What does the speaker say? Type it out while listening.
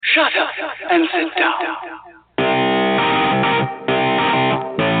Shut up and sit down.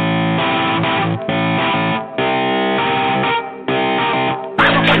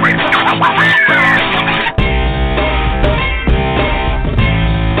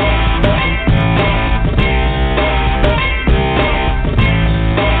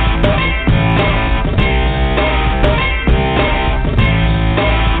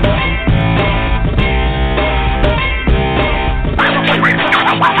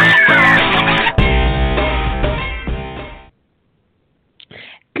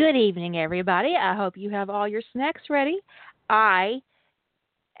 Good evening, everybody. I hope you have all your snacks ready. I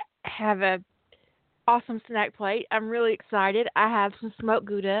have a awesome snack plate. I'm really excited. I have some smoked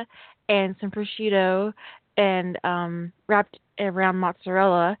Gouda and some prosciutto and wrapped around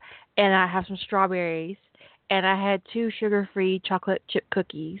mozzarella, and I have some strawberries, and I had two sugar-free chocolate chip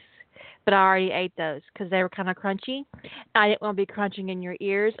cookies. But I already ate those because they were kind of crunchy. I didn't want to be crunching in your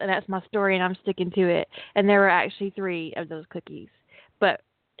ears, and that's my story, and I'm sticking to it. And there were actually three of those cookies. But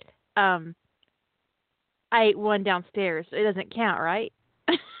um, I ate one downstairs. So it doesn't count, right?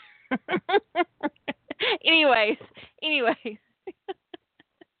 anyways,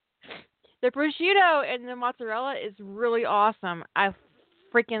 the prosciutto and the mozzarella is really awesome. I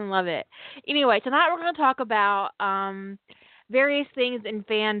freaking love it. Anyway, tonight we're going to talk about various things in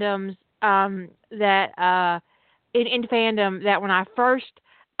fandoms that in fandom that when I first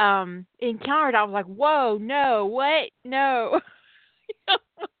encountered, I was like, "Whoa, no, what, no."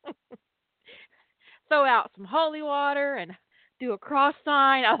 Throw out some holy water and do a cross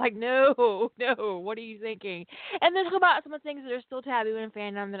sign. I was like, no, what are you thinking? And then talk about some of the things that are still taboo in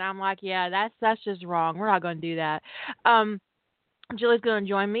fandom that I'm like, yeah, that's just wrong. We're not going to do that. Julie's going to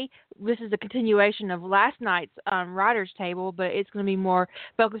join me. This is a continuation of last night's writer's table, but it's going to be more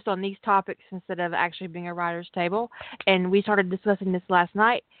focused on these topics instead of actually being a writer's table. And we started discussing this last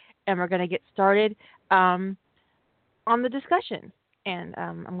night, and we're going to get started on the discussion. And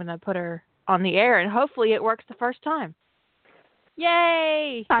I'm going to put her on the air, and hopefully it works the first time.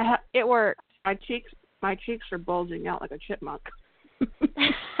 Yay! It worked. My cheeks are bulging out like a chipmunk. Because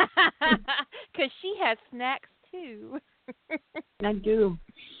she has snacks too. I do.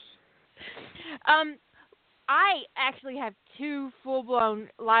 I actually have two full-blown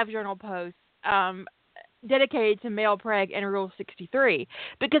live journal posts dedicated to male preg and Rule 63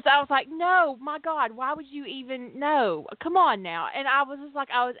 because I was like, no, my God, why would you even know? Come on now. And I was just like,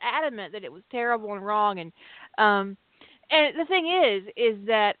 I was adamant that it was terrible and wrong. And the thing is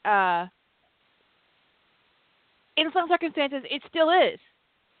that in some circumstances, it still is.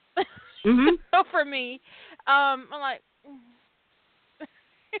 Mm-hmm. So for me, I'm like,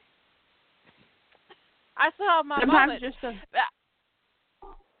 I saw my Sometimes moment.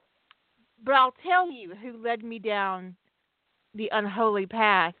 But I'll tell you who led me down the unholy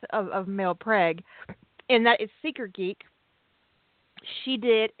path of male preg, and that is Seeker Geek. She,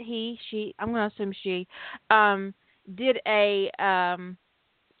 I'm going to assume she, did a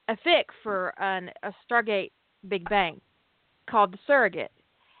fic for a Stargate Big Bang called The Surrogate.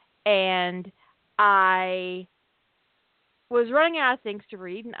 And I was running out of things to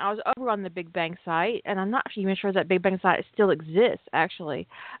read, and I was over on the Big Bang site, and I'm not even sure that Big Bang site still exists, actually.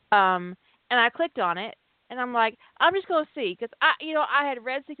 And I clicked on it, and I'm like, I'm just going to see, because I had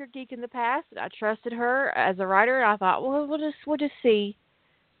read Secret Geek in the past, and I trusted her as a writer, and I thought, well, we'll just see.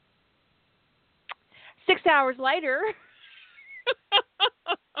 6 hours later,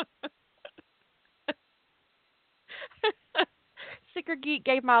 Secret Geek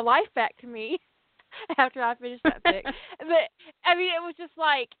gave my life back to me after I finished that fic. But I mean, it was just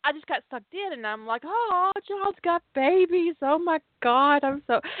like I just got sucked in, and I'm like, oh, John's got babies. Oh my God, I'm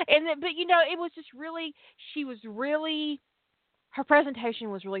so. And then, but it was just really. She was really. Her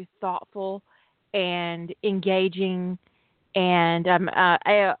presentation was really thoughtful and engaging, and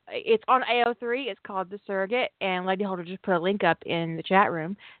it's on AO3. It's called The Surrogate, and Lady Holder just put a link up in the chat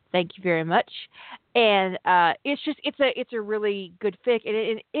room. Thank you very much. And it's a really good fic,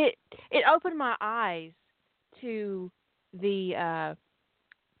 and it opened my eyes to the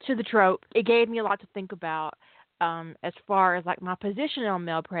trope. It gave me a lot to think about as far as like my position on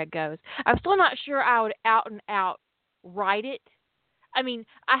male preg goes. I'm still not sure I would out and out write it. I mean,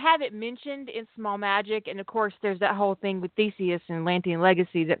 I have it mentioned in Small Magic, and of course there's that whole thing with Theseus and Atlantean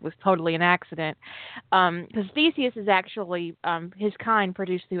Legacy that was totally an accident. Because Theseus is actually his kind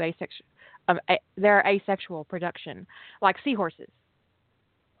produced through their asexual production, like seahorses.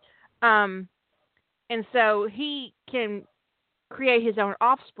 And so he can create his own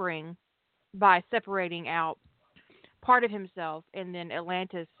offspring by separating out part of himself, and then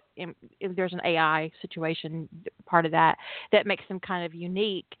Atlantis if there's an AI situation part of that makes him kind of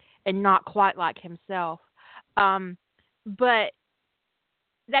unique and not quite like himself. But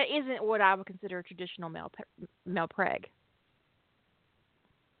that isn't what I would consider a traditional male preg.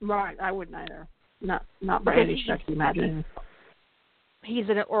 Right, I wouldn't either. Not by Because any stretch of the imagination. He's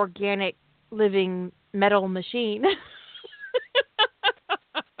an organic, living metal machine.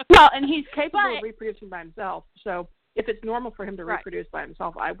 Well, and he's capable But- of reproducing by himself. So if it's normal for him to Right. reproduce by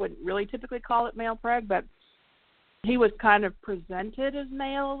himself, I wouldn't really typically call it male preg, but he was kind of presented as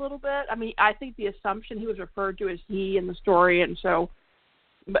male a little bit. I mean, I think the assumption he was referred to as he in the story, and so,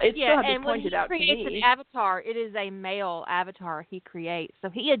 but it still had to be and when he pointed out to creates me. an avatar, it is a male avatar he creates. So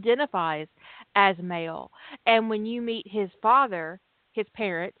he identifies as male. And when you meet his father, his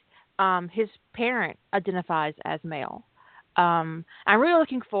parent identifies as male. I'm really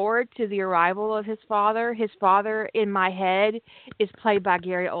looking forward to the arrival of his father. His father, in my head, is played by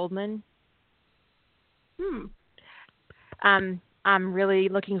Gary Oldman. I'm really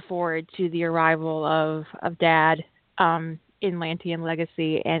looking forward to the arrival of Dad in Lantean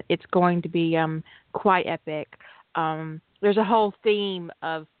Legacy, and it's going to be quite epic. There's a whole theme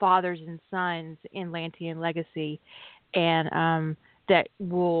of fathers and sons in Lantean Legacy, and that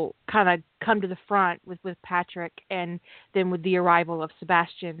will kind of come to the front with Patrick, and then with the arrival of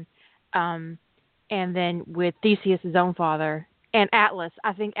Sebastian, and then with Theseus' own father and Atlas.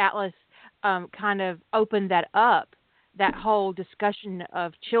 I think Atlas kind of opened that up, that whole discussion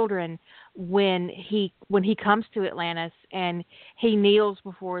of children when he comes to Atlantis and he kneels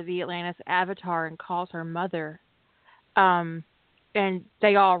before the Atlantis avatar and calls her mother, and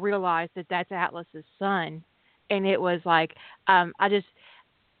they all realize that that's Atlas's son. And it was like,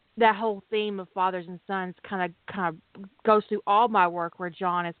 that whole theme of fathers and sons kind of goes through all my work where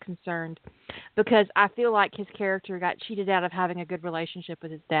John is concerned, because I feel like his character got cheated out of having a good relationship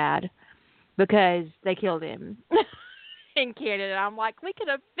with his dad because they killed him in Canada. I'm like, we could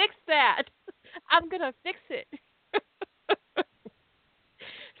have fixed that. I'm gonna fix it.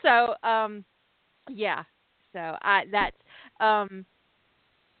 So, yeah. So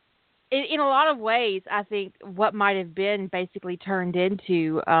in a lot of ways, I think what might have been basically turned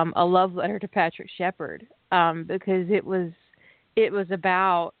into a love letter to Patrick Shepard, because it was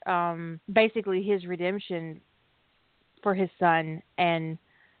about basically his redemption for his son, and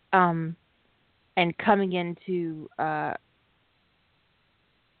coming into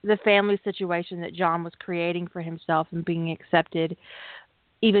the family situation that John was creating for himself and being accepted,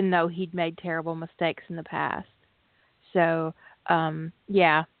 even though he'd made terrible mistakes in the past. So,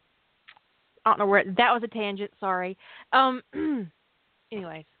 yeah. I don't know where that was a tangent. Sorry.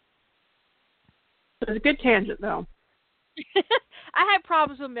 Anyways, It was a good tangent, though. I had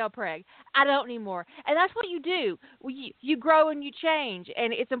problems with male preg. I don't anymore, and that's what you do. You grow and you change,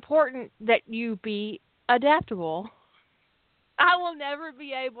 and it's important that you be adaptable. I will never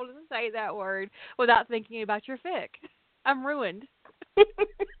be able to say that word without thinking about your fic. I'm ruined. I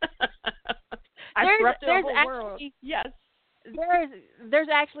corrupted the whole actually, world. Yes. There's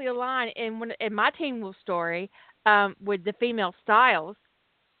actually a line in my Teen Wolf story with the female Styles,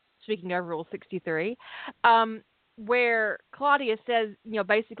 speaking of Rule 63, where Claudia says,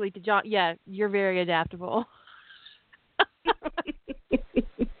 basically to John, yeah, you're very adaptable.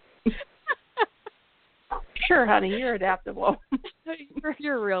 Sure, honey, you're adaptable.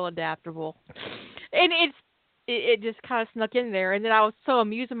 You're real adaptable. And it just kind of snuck in there, and then I was so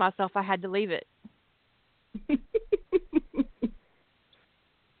amusing myself I had to leave it.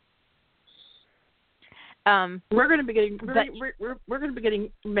 We're going to be getting we're going to be getting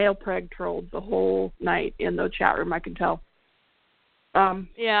male preg trolled the whole night in the chat room. I can tell.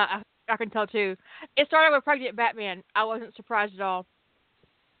 Yeah, I can tell too. It started with Pregnant Batman. I wasn't surprised at all.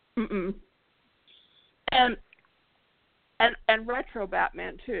 Mm-mm. And retro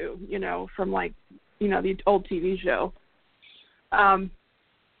Batman too. From the old TV show. But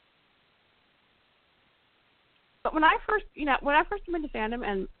when I first came into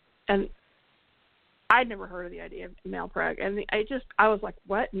fandom and I'd never heard of the idea of male preg, and I was like,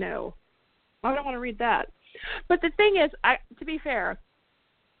 what? No, I don't want to read that. But the thing is, to be fair,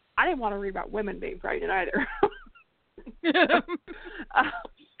 I didn't want to read about women being pregnant either.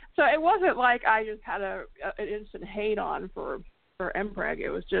 So it wasn't like I just had an instant hate on for mpreg. It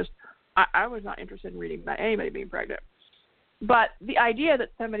was just I was not interested in reading about anybody being pregnant. But the idea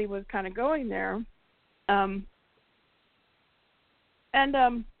that somebody was kind of going there, I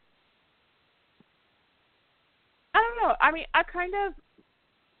don't know. I mean, I kind of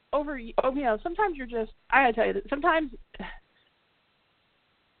sometimes you're just, I gotta tell you that sometimes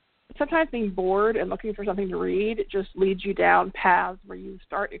sometimes being bored and looking for something to read just leads you down paths where you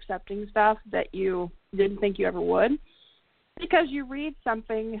start accepting stuff that you didn't think you ever would, because you read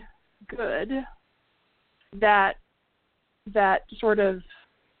something good that sort of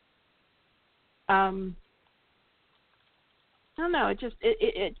I don't know. It just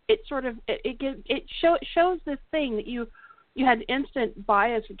shows this thing that you had instant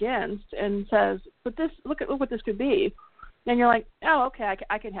bias against, and says, but look what this could be, and you're like, oh, okay,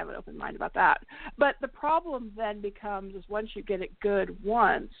 I can have an open mind about that. But the problem then becomes is once you get it good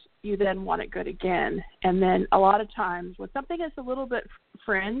once, you then want it good again, and then a lot of times when something is a little bit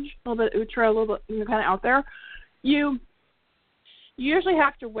fringe, a little bit ultra, a little bit kind of out there, you usually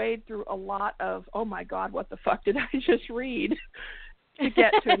have to wade through a lot of, oh my God, what the fuck did I just read, to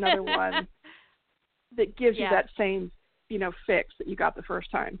get to another one that gives you that same, fix that you got the first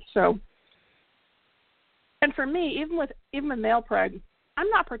time. So, and for me, even with male preg, I'm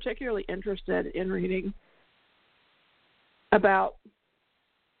not particularly interested in reading about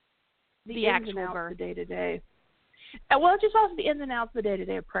the ins and outs of the day-to-day. Well, just also the ins and outs of the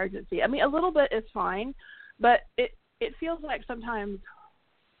day-to-day of pregnancy. I mean, a little bit is fine, but it feels like sometimes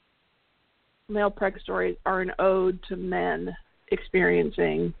male preg stories are an ode to men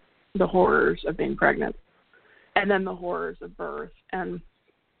experiencing the horrors of being pregnant and then the horrors of birth. And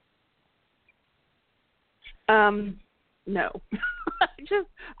no.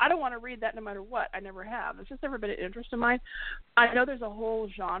 I don't want to read that no matter what. I never have. It's just never been an interest of mine. I know there's a whole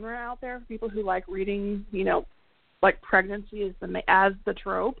genre out there for people who like reading, like pregnancy as the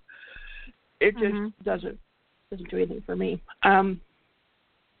trope. It just doesn't do anything for me.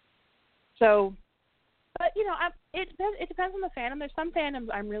 So, but it depends on the fandom. There's some fandoms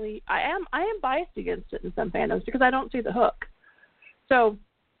I am biased against it in some fandoms because I don't see the hook. So,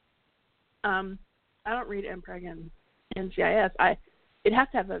 I don't read MPreg and NCIS. It has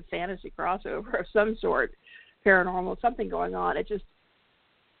to have a fantasy crossover of some sort, paranormal, something going on. It just,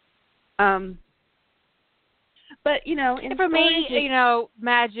 but for me,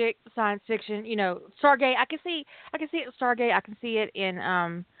 magic, science fiction, Stargate. I can see it in Stargate. I can see it in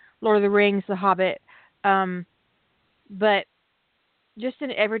Lord of the Rings, The Hobbit. But just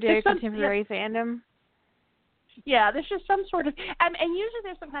in everyday contemporary fandom. Yeah, there's just some sort of, and usually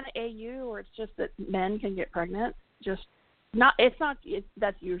there's some kind of AU where it's just that men can get pregnant. That's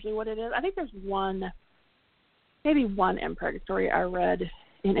usually what it is. I think there's maybe one MPreg story I read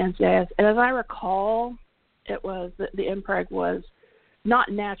in NCIS, and as I recall, it was the MPreg was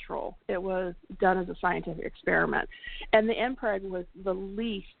not natural. It was done as a scientific experiment, and the MPreg was the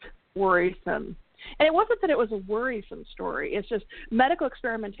least worrisome. And it wasn't that it was a worrisome story. It's just medical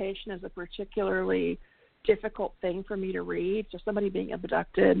experimentation is a particularly difficult thing for me to read. So somebody being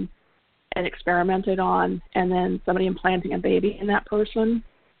abducted and experimented on, and then somebody implanting a baby in that person.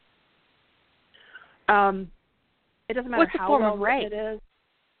 It doesn't matter how well it is.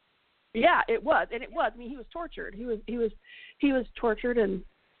 Yeah, it was, and it was. I mean, he was tortured. He was tortured, and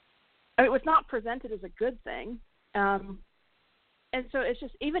it was not presented as a good thing. And so it's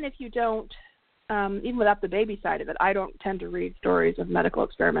just, even if you don't, even without the baby side of it, I don't tend to read stories of medical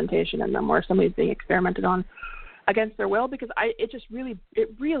experimentation in them where somebody's being experimented on against their will, because it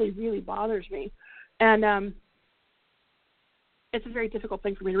really bothers me. And it's a very difficult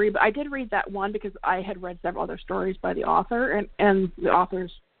thing for me to read. But I did read that one because I had read several other stories by the author, and the author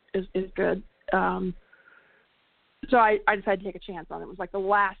is good. So I decided to take a chance on it. It was like the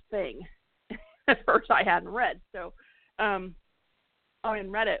last thing at first I hadn't read. So I went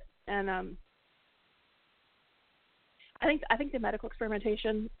and read it, and I think the medical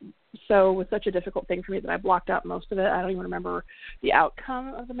experimentation was such a difficult thing for me that I blocked out most of it. I don't even remember the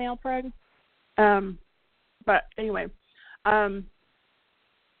outcome of the male preg. But anyway, so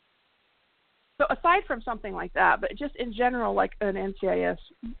aside from something like that, but just in general, like an NCIS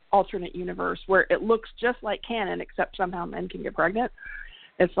alternate universe where it looks just like canon except somehow men can get pregnant,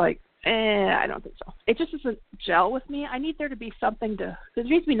 it's like, I don't think so. It just doesn't gel with me. I need there to be something there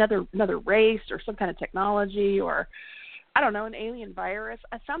needs to be another race or some kind of technology, or I don't know, an alien virus,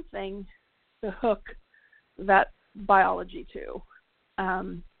 something to hook that biology to,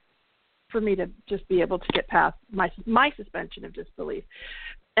 for me to just be able to get past my suspension of disbelief.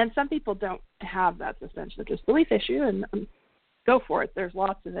 And some people don't have that suspension of disbelief issue, and go for it. There's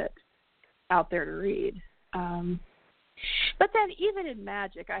lots of it out there to read. But then even in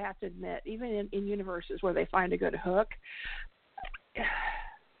magic, I have to admit, even in universes where they find a good hook,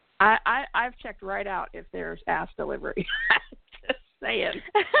 I've checked right out if there's ass delivery. Just saying.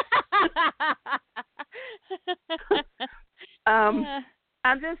 I'm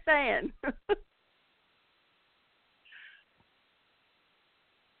just saying.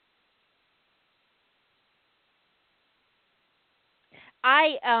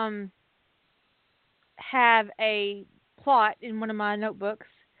 I have a plot in one of my notebooks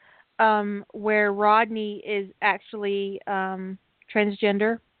where Rodney is actually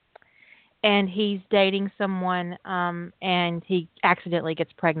transgender and he's dating someone and he accidentally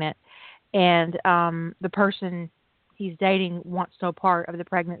gets pregnant and the person he's dating wants no part of the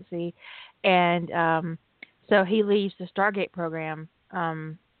pregnancy and so he leaves the Stargate program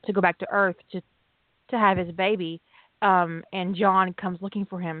to go back to Earth to have his baby and John comes looking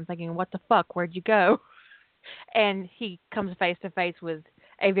for him thinking what the fuck, where'd you go? And he comes face to face with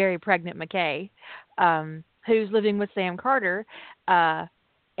a very pregnant McKay, who's living with Sam Carter,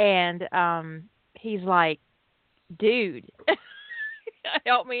 and he's like, "Dude,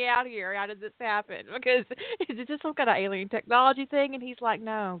 help me out here. How did this happen? Because is it just some kind of alien technology thing?" And he's like,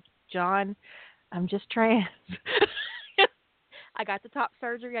 "No, John, I'm just trans. I got the top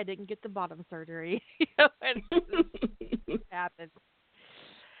surgery. I didn't get the bottom surgery." And this happened.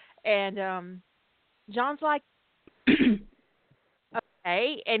 And John's like,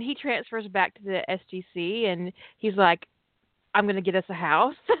 okay, and he transfers back to the SGC, and he's like, "I'm going to get us a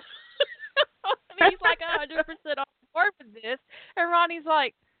house." And he's like 100% on board with this, and Ronnie's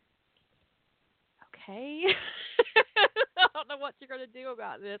like, okay. I don't know what you're going to do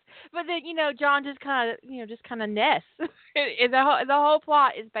about this, but then John just kind of nests. And the whole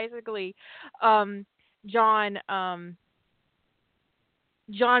plot is basically John.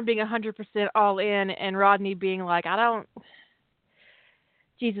 John being 100% all in, and Rodney being like, "I don't,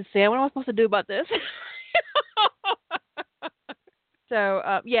 Jesus, Sam, what am I supposed to do about this?" So,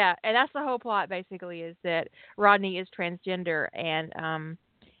 yeah, and that's the whole plot. Basically, is that Rodney is transgender, and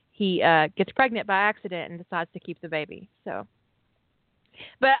he gets pregnant by accident and decides to keep the baby. So,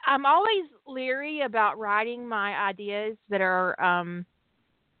 but I'm always leery about writing my ideas that are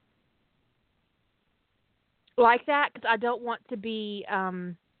like that because I don't want to be.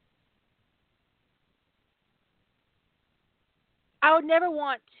 I would never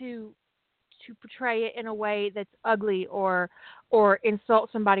want to portray it in a way that's ugly or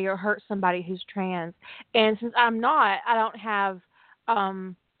insult somebody or hurt somebody who's trans. And since I'm not, I don't have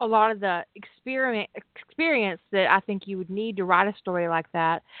a lot of the experience that I think you would need to write a story like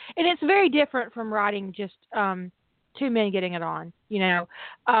that. And it's very different from writing just two men getting it on.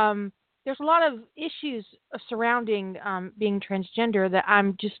 There's a lot of issues surrounding being transgender that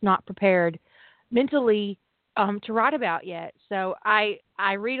I'm just not prepared mentally to write about yet. So I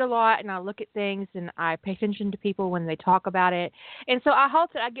read a lot and I look at things and I pay attention to people when they talk about it. And so I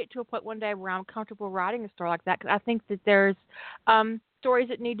hope that I get to a point one day where I'm comfortable writing a story like that because I think that there's stories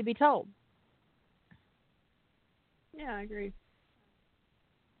that need to be told. Yeah, I agree.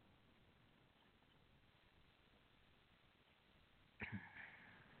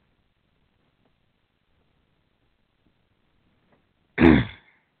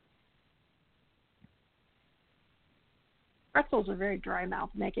 Pretzels are very dry mouth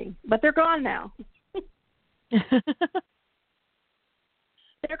making, but they're gone now. They're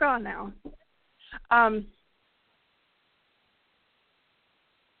gone now.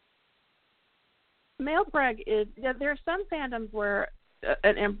 Male preg is there are some fandoms where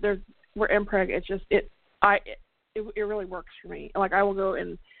where mpreg it really works for me. Like I will go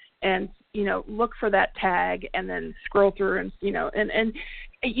and look for that tag and then scroll through and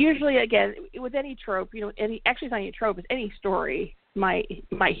usually again with any trope actually it's not any trope, it's any story. My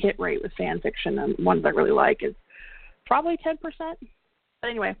hit rate with fan fiction and ones I really like is probably 10%. But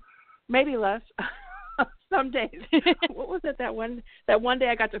anyway, maybe less. Some days. What was it that one day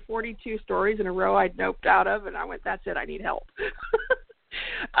I got to 42 stories in a row I'd noped out of and I went, that's it, I need help.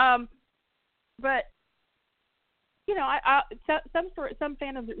 But some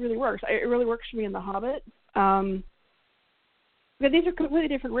fandoms it really works. It really works for me in The Hobbit. But these are completely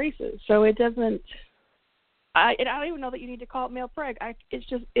different races, so it doesn't. I don't even know that you need to call it male preg. It's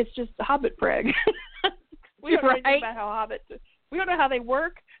just Hobbit preg. We don't know anything about how Hobbit. We don't know how they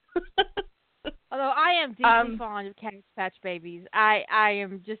work. Although I am deeply fond of Cabbage Patch Babies, I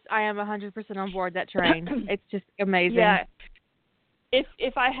am 100% on board that train. It's just amazing. Yeah.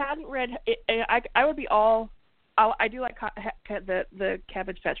 If I hadn't read it, I would be all. I do like the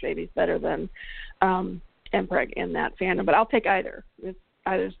Cabbage Patch Babies better than mpreg in that fandom, but I'll take either.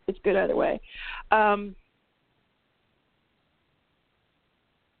 It's good either way. And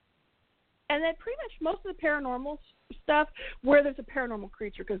then pretty much most of the paranormal stuff where there's a paranormal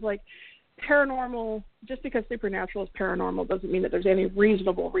creature, because like paranormal, just because supernatural is paranormal doesn't mean that there's any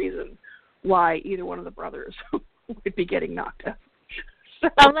reasonable reason why either one of the brothers would be getting knocked up. So,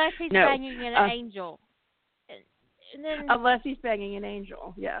 unless he's banging an angel. And then, unless he's banging an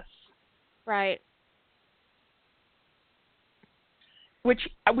angel, yes. Right. which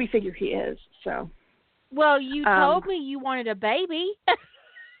we figure he is. So. Well, you told me you wanted a baby.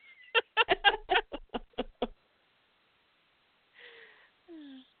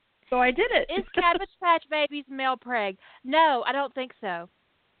 So I did it. Is Cabbage Patch Babies male preg? No, I don't think so.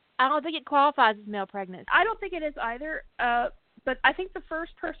 I don't think it qualifies as male pregnancy. I don't think it is either. But I think the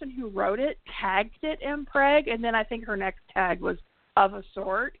first person who wrote it tagged it mpreg, and then I think her next tag was of a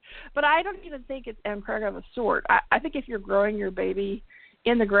sort. But I don't even think it's mpreg of a sort. I think if you're growing your baby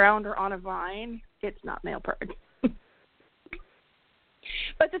in the ground or on a vine, it's not male preg.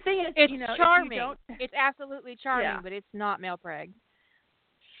 But the thing is, it's charming. If you don't, it's absolutely charming, yeah. But it's not male preg.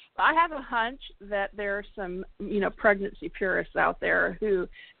 I have a hunch that there are some, pregnancy purists out there who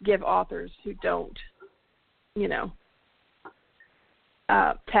give authors who don't,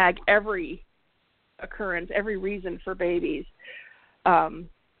 tag every occurrence, every reason for babies as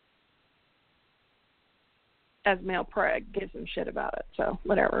male preg, gives them shit about it. So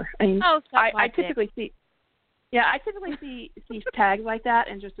whatever. I mean, I typically see. Yeah, I typically see tags like that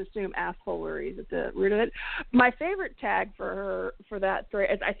and just assume assholery is at the root of it. My favorite tag for that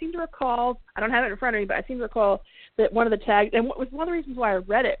thread is, I seem to recall, I don't have it in front of me, but I seem to recall that one of the tags, and what was one of the reasons why I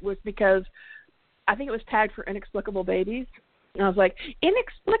read it was because I think it was tagged for inexplicable babies. And I was like,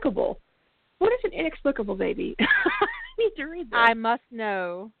 inexplicable? What is an inexplicable baby? I need to read this. I must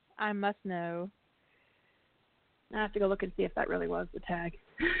know. I have to go look and see if that really was the tag.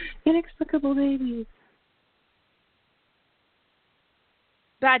 Inexplicable babies.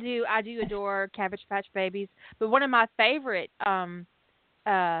 But I do adore Cabbage Patch Babies. But one of my favorite Hobbit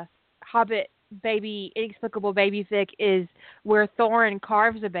baby, inexplicable baby fic is where Thorin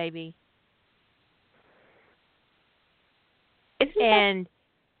carves a baby. And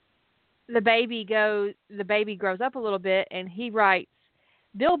the baby grows up a little bit, and he writes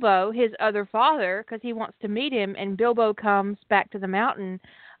Bilbo, his other father, because he wants to meet him, and Bilbo comes back to the mountain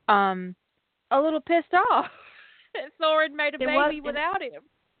a little pissed off. Thorin made a baby without him.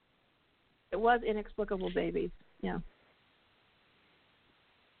 It was inexplicable babies. Yeah.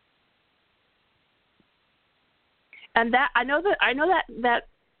 And that I know that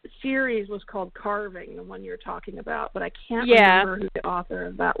series was called Carving, the one you're talking about, but I can't remember who the author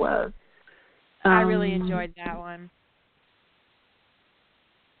of that was. I really enjoyed that one.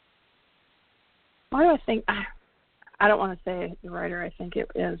 Why do I think? I don't want to say the writer I think it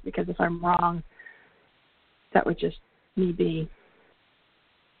is, because if I'm wrong, that would just me be.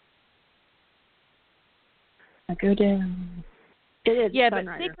 I go down. It is. Yeah, but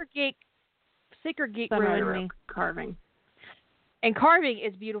Sunrider. Secret Geek ruined me. Carving. And Carving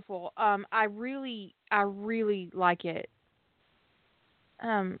is beautiful. I really like it.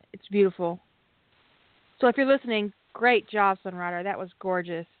 It's beautiful. So if you're listening, great job, Sunrider. That was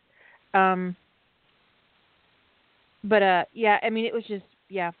gorgeous. But yeah, I mean, it was just,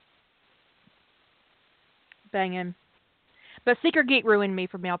 yeah, banging. But Secret Geek ruined me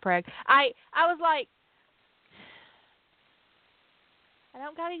for male preg. I was like, I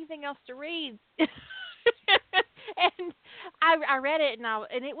don't got anything else to read. And I read it,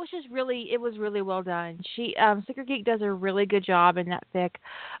 and it was just really, it was really well done. Secret Geek does a really good job in that fic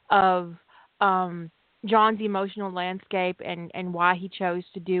of John's emotional landscape and why he chose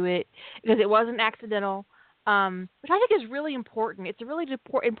to do it, because it wasn't accidental, which I think is really important. It's a really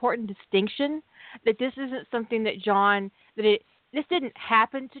important distinction, that this isn't something that this didn't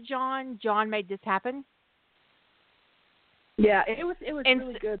happen to John. John made this happen. Yeah, it was really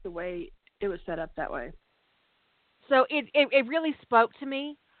good the way it was set up that way. So it really spoke to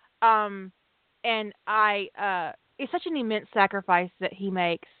me, and it's such an immense sacrifice that he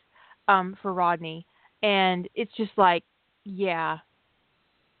makes for Rodney, and it's just like, yeah.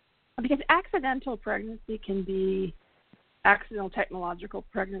 Because accidental technological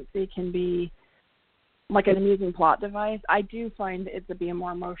pregnancy can be like an amusing plot device. I do find it to be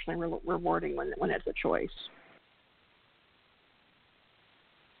more emotionally rewarding when it's a choice.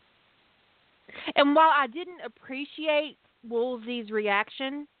 And while I didn't appreciate Woolsey's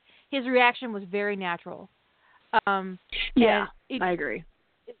reaction, his reaction was very natural. Yeah, I agree.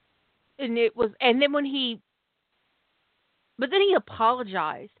 And it was, and then but then he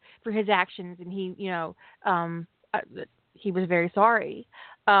apologized for his actions, and he was very sorry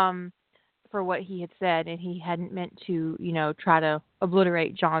for what he had said, and he hadn't meant to, try to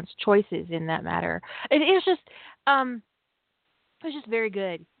obliterate John's choices in that matter. And it was just very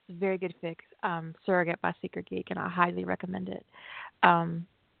good. Very good fic, Surrogate by Secret Geek, and I highly recommend it.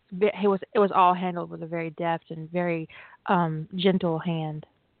 It was all handled with a very deft and very gentle hand.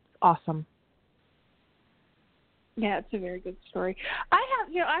 Awesome. Yeah, it's a very good story. I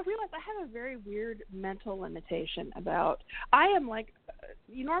realized I have a very weird mental limitation about, I am like,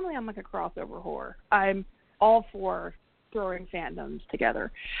 normally I'm like a crossover whore. I'm all for throwing fandoms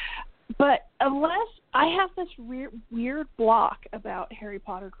together. But unless I have this weird block about Harry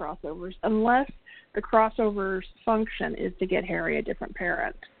Potter crossovers, unless the crossover's function is to get Harry a different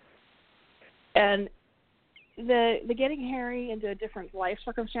parent. And the getting Harry into a different life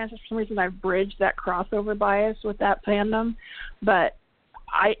circumstances, for some reason I've bridged that crossover bias with that fandom, but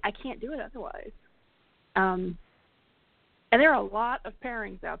I can't do it otherwise. And there are a lot of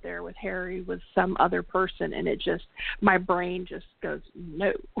pairings out there with Harry with some other person, and it just, my brain just goes,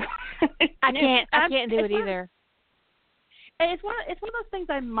 no. I can't do it either. And it's one of those things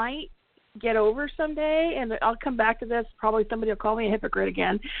I might get over someday, and I'll come back to this. Probably somebody will call me a hypocrite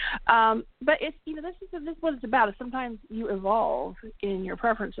again. But it's, this is what it's about. Is sometimes you evolve in your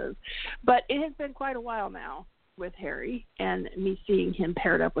preferences. But it has been quite a while now with Harry and me seeing him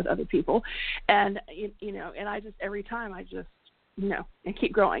paired up with other people, and and I just, every time I just and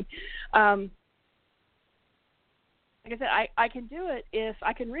keep growing. Like I said, I can do it if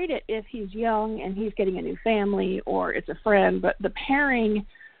I can read it if he's young and he's getting a new family or it's a friend, but the pairing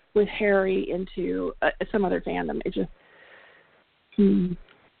with Harry into some other fandom, it just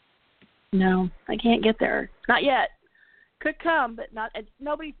no, I can't get there, not yet. Could come, but not.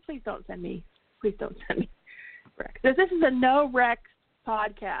 Nobody, please don't send me. Please don't send me Rex. This is a no Rex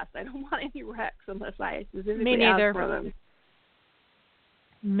podcast. I don't want any Rex unless I specifically ask for them.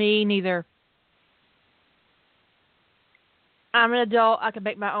 Me neither. I'm an adult. I can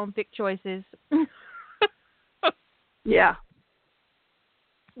make my own thick choices. Yeah.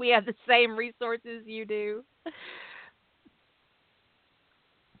 We have the same resources you do.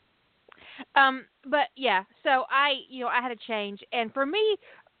 But yeah, so I had a change, and for me,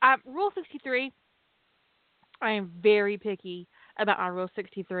 Rule 63. I am very picky about my Rule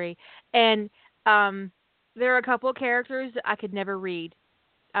 63, and there are a couple of characters that I could never read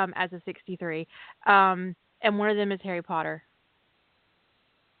as a 63, and one of them is Harry Potter.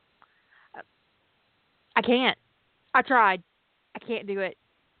 I can't. I tried. I can't do it.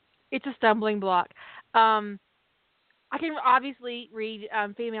 It's a stumbling block. I can obviously read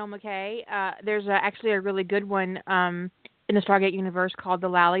Female McKay. There's actually a really good one in the Stargate universe called the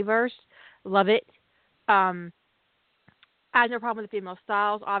Lallyverse. Love it. I have no problem with the female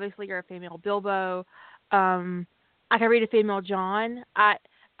styles. Obviously, you're a female Bilbo. I can read a female John. I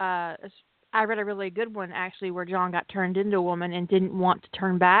read a really good one, actually, where John got turned into a woman and didn't want to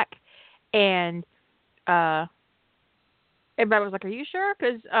turn back. And everybody was like, are you sure?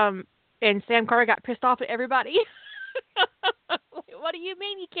 And Sam Carter got pissed off at everybody. What do you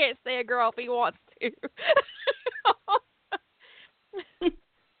mean you can't stay a girl if he wants to?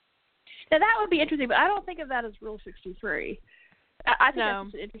 Now, that would be interesting, but I don't think of that as Rule 63. I think No.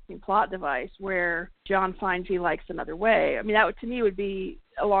 that's an interesting plot device where John finds he likes another way. I mean, that would, to me, would be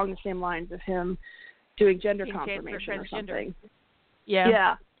along the same lines of him doing gender confirmation or something. Yeah.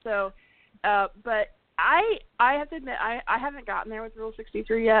 Yeah. So, but I have to admit, I haven't gotten there with Rule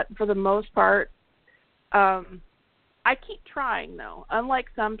 63 yet for the most part. I keep trying, though. Unlike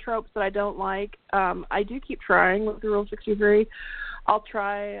some tropes that I don't like, I do keep trying with the Rule 63. I'll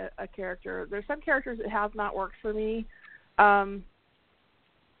try a character. There's some characters that have not worked for me.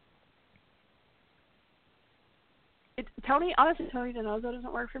 Tony DiNozzo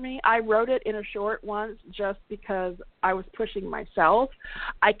doesn't work for me. I wrote it in a short once just because I was pushing myself.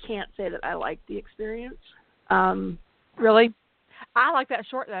 I can't say that I liked the experience. Really? I like that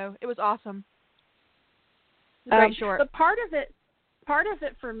short, though. It was awesome. It was a great short. But part of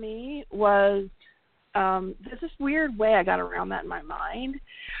it for me was there's this weird way I got around that in my mind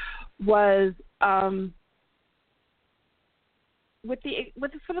was for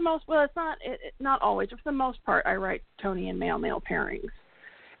the most, well, it's not always, but for the most part, I write Tony and male pairings,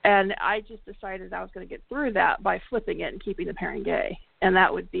 and I just decided I was going to get through that by flipping it and keeping the pairing gay, and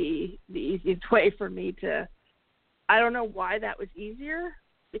that would be the easiest way for me to. I don't know why that was easier,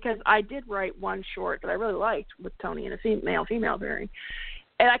 because I did write one short that I really liked with Tony and a male-female pairing,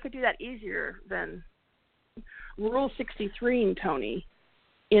 and I could do that easier than Rule 63 and Tony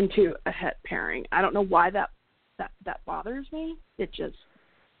into a het pairing. I don't know why that bothers me. It just,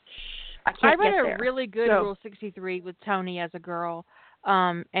 I can't read get there. a really good Rule 63 with Tony as a girl,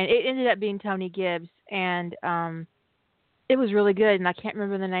 and it ended up being Tony Gibbs, and it was really good, and I can't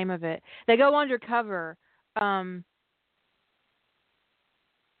remember the name of it. They go undercover, and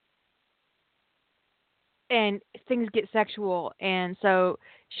things get sexual, and so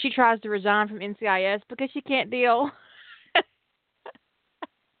she tries to resign from NCIS because she can't deal.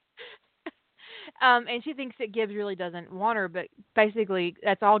 And she thinks that Gibbs really doesn't want her, but basically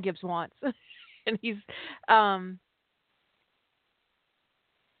that's all Gibbs wants. And he's and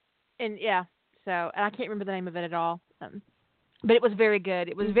yeah, so and I can't remember the name of it at all. But it was very good.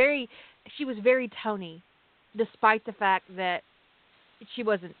 It was she was very Tony, despite the fact that she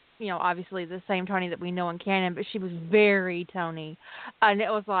wasn't, obviously the same Tony that we know in canon, but she was very Tony. And it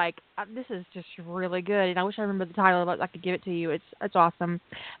was like, this is just really good. And I wish I remember the title, but I could give it to you. It's awesome.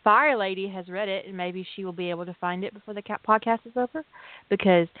 Fire Lady has read it, and maybe she will be able to find it before the podcast is over,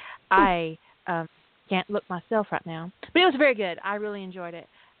 because I can't look myself right now. But it was very good. I really enjoyed it.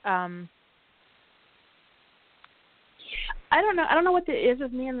 I don't know. I don't know what it is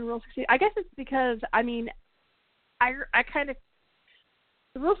with me and the Rule 63. I guess it's because, I kind of,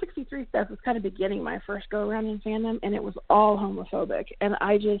 the Rule 63 stuff was kind of beginning my first go around in fandom, and it was all homophobic, and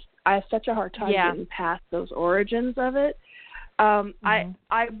I have such a hard time getting past those origins of it.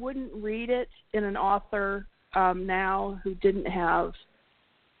 I wouldn't read it in an author now who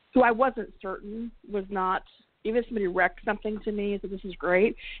I wasn't certain was not. Even if somebody wrecked something to me, so this is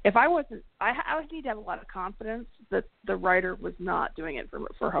great. If I wasn't, I would need to have a lot of confidence that the writer was not doing it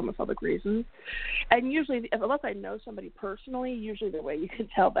for homophobic reasons. And usually, unless I know somebody personally, usually the way you can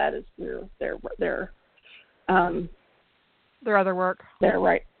tell that is through their other work.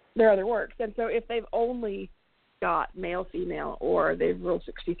 Their other works. And so if they've only got male, female, or they've Rule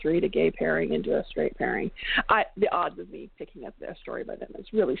 63 to gay pairing into a straight pairing, the odds of me picking up their story by them is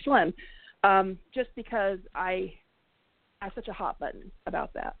really slim. Just because I have such a hot button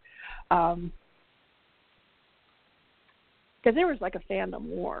about that. Because there was like a fandom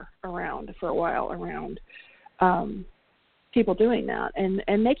war around for a while around people doing that and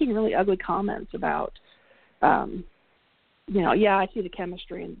making really ugly comments about, I see the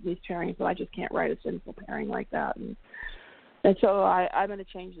chemistry in these pairings, but I just can't write a sinful pairing like that. And so I'm going to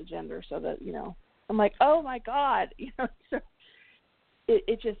change the gender so that, I'm like, oh my God, so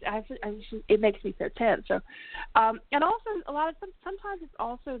it makes me so tense. So, and also sometimes it's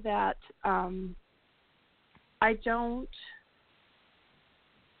also that I don't.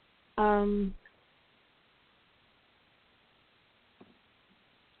 I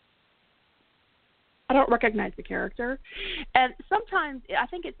don't recognize the character, and sometimes I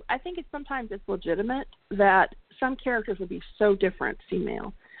think sometimes it's legitimate that some characters would be so different,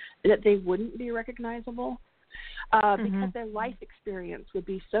 female, that they wouldn't be recognizable. Because their life experience would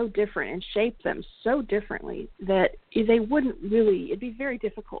be so different and shape them so differently that they wouldn't really, it'd be very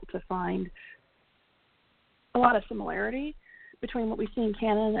difficult to find a lot of similarity between what we see in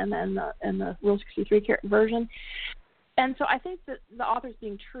canon and the Rule 63 version. And so I think that the author's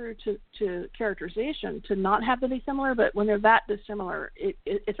being true to characterization to not have them be similar, but when they're that dissimilar,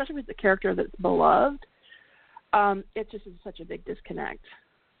 especially with the character that's beloved, it just is such a big disconnect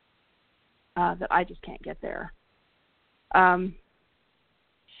that I just can't get there.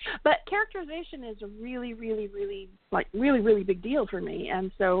 But characterization is a really, really, really, really big deal for me.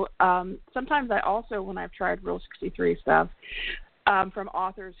 And so sometimes I also, when I've tried Rule 63 stuff from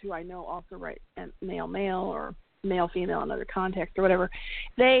authors who I know also write male-male or male-female in other contexts or whatever,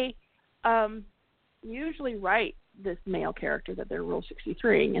 they usually write this male character that they're Rule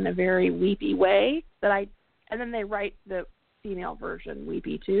 63 in a very weepy way and then they write the female version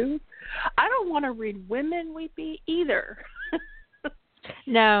weepy too. I don't want to read women weepy either.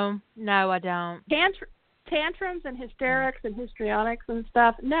 No, I don't. Tantrums and hysterics and histrionics and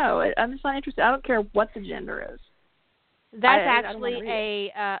stuff. No, I'm just not interested. I don't care what the gender is. That's actually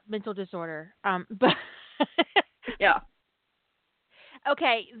a mental disorder. But yeah.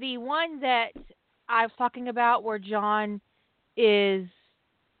 Okay, the one that I was talking about where John is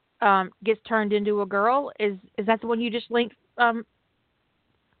gets turned into a girl, is that the one you just linked, Fire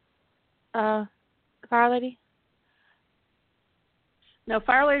Lady? No,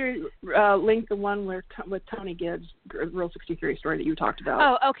 Fire Lady linked the one with Tony Gibbs, Rule 63 story that you talked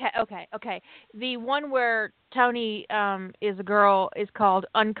about. Oh, okay. The one where Tony is a girl is called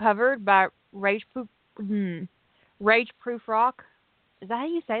Uncovered by Rage Proof Rock. Is that how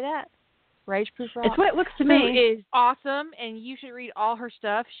you say that? Rage Proof Rock? It's what it looks to me. Who is awesome, and you should read all her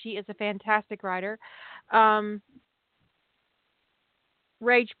stuff. She is a fantastic writer.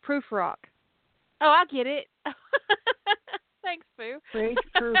 Rage Proof Rock. Oh, I get it. Thanks, Boo. Rage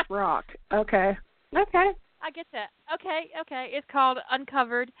Proof Rock. Okay. I get that. Okay. It's called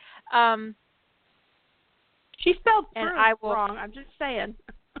Uncovered. She spelled and proof I will... wrong. I'm just saying.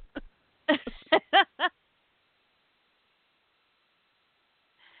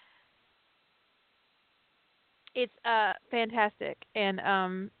 It's fantastic, and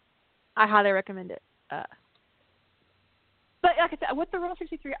I highly recommend it. But like I said, with the Rule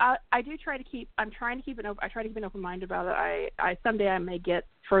 63, I do try to keep. I'm trying to keep an open. I try to keep an open mind about it. I someday I may get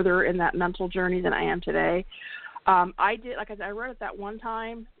further in that mental journey than I am today. I did, like I said, I wrote it that one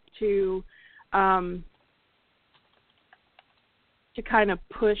time to kind of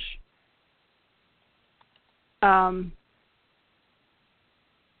push.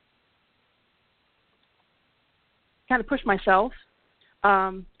 Kind of push myself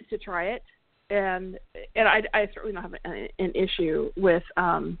to try it, and I certainly don't have an issue with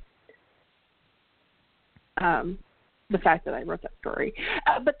the fact that I wrote that story.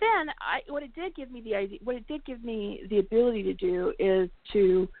 But then what it did give me the ability to do is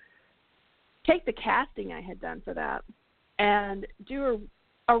to take the casting I had done for that and do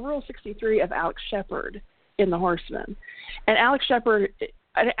a Rule 63 of Alex Shepard in The Horseman. And Alex Shepard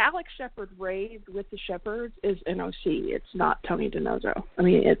raised with the Shepards is an OC. It's not Tony DiNozzo. I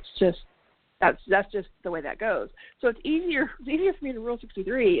mean, it's just that's just the way that goes. So it's easier for me to Rule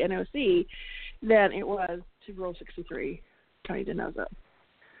 63 an OC than it was to Rule 63 Tony DiNozzo.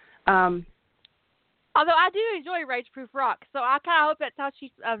 Although I do enjoy Rage Proof Rock, so I kind of hope that's how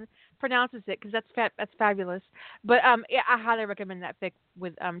she pronounces it, because that's fabulous. But yeah, I highly recommend that fic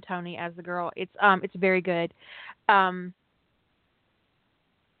with Tony as the girl. It's very good. And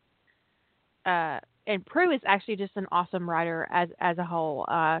Prue is actually just an awesome writer as a whole.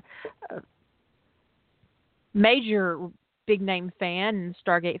 Major big name fan in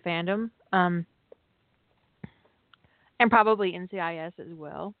Stargate fandom, and probably NCIS as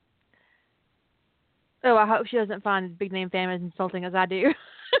well. Oh, I hope she doesn't find big name fan as insulting as I do.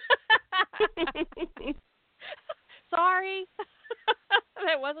 Sorry,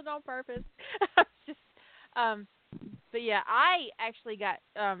 that wasn't on purpose. Just, but yeah, I actually got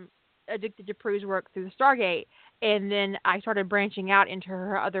addicted to Prue's work through the Stargate, and then I started branching out into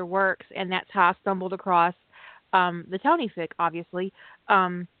her other works, and that's how I stumbled across the Tony fic, obviously.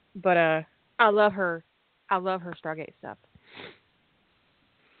 But I love her Stargate stuff.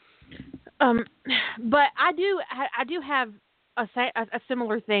 But I do have a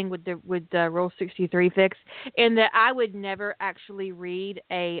similar thing with the Rule 63 fics, in that I would never actually read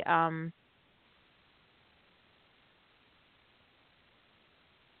a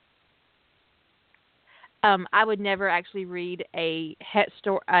Rule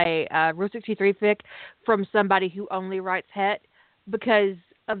 63 fic from somebody who only writes het, because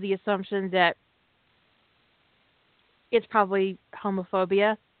of the assumption that it's probably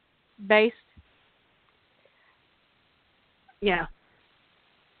homophobia based. Yeah.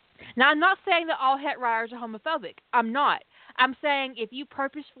 Now, I'm not saying that all het writers are homophobic. I'm not. I'm saying if you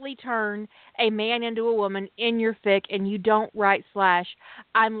purposefully turn a man into a woman in your fic and you don't write slash,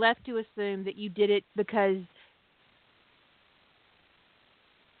 I'm left to assume that you did it because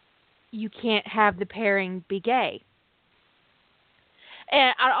you can't have the pairing be gay.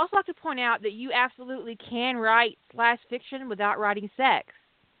 And I'd also like to point out that you absolutely can write slash fiction without writing sex.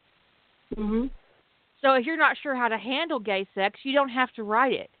 Mm-hmm. So if you're not sure how to handle gay sex, you don't have to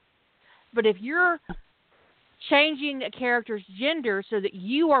write it. But if you're changing a character's gender so that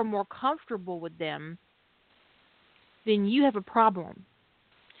you are more comfortable with them, then you have a problem.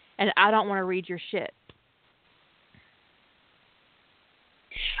 And I don't want to read your shit.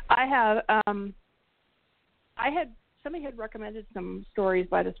 Somebody had recommended some stories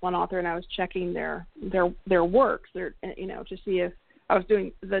by this one author, and I was checking their works, to see if I was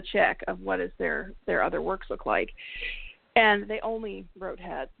doing the check of what is their other works look like. And they only wrote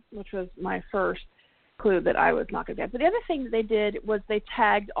het, which was my first clue that I was not going to get. But the other thing that they did was they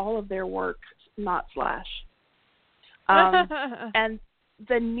tagged all of their work not slash. And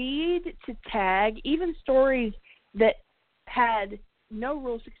the need to tag even stories that had no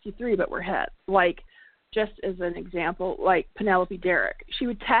Rule 63 but were het, like, just as an example, like Penelope Derrick, she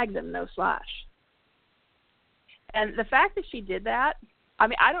would tag them no slash. And the fact that she did that, I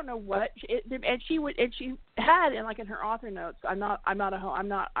mean, I don't know what, she had in her author notes, I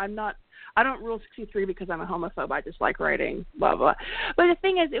don't Rule 63 because I'm a homophobe. I just like writing blah blah. But the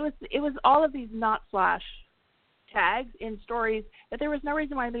thing is, it was all of these not slash tags in stories that there was no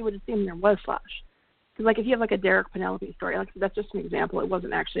reason why they would assume there was slash. Because if you have a Derrick Penelope story, that's just an example. It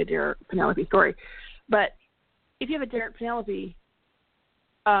wasn't actually a Derrick Penelope story, but if you have a Derrick Penelope,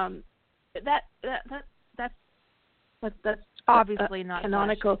 that's obviously not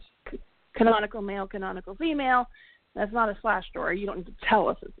canonical male, canonical female. That's not a slash story. You don't need to tell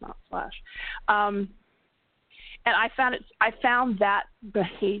us it's not slash. And I found that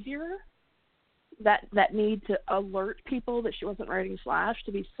behavior, that need to alert people that she wasn't writing slash,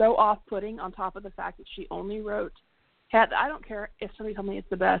 to be so off-putting, on top of the fact that she only wrote I don't care if somebody told me it's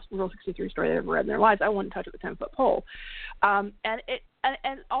the best Rule 63 story they've ever read in their lives. I wouldn't touch it with a 10-foot pole. And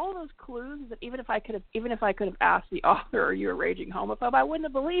all those clues that even if I could have asked the author, "Are you a raging homophobe?" I wouldn't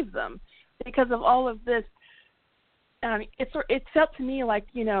have believed them because of all of this. It felt to me like,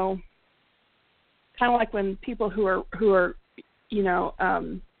 you know, kind of like when people who are you know,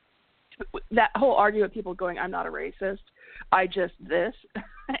 that whole argument with people going, "I'm not a racist, I just this."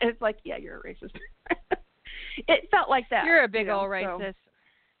 It's like, yeah, you're a racist. It felt like that. You're a big old racist.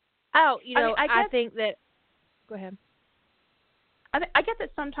 So. I think that. Go ahead. I get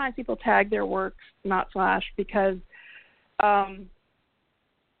that sometimes people tag their works not slash because,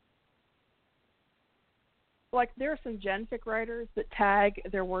 like there are some genfic writers that tag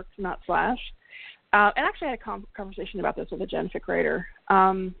their works not slash. And actually I had a conversation about this with a genfic writer.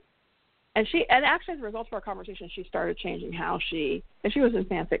 And actually as a result of our conversation, she started changing how she was in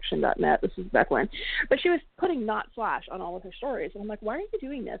fanfiction.net. This is back when, but she was putting not slash on all of her stories. And I'm like, why are you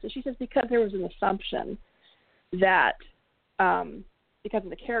doing this? And she says, because there was an assumption that, because of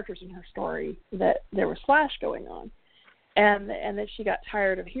the characters in her story, that there was slash going on, and that she got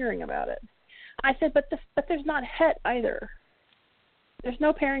tired of hearing about it. I said, but there's not het either. There's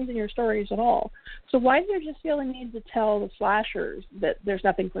no pairings in your stories at all. So why do you just feel the need to tell the slashers that there's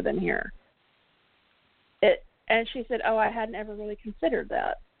nothing for them here? And she said, oh, I hadn't ever really considered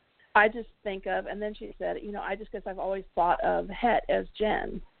that. I just think of, and then she said, you know, I just guess I've always thought of het as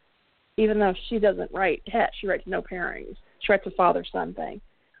Jen, even though she doesn't write het. She writes no pairings. She writes a father-son thing.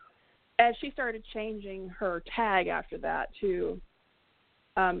 And she started changing her tag after that to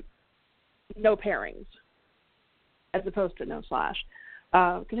no pairings as opposed to no slash.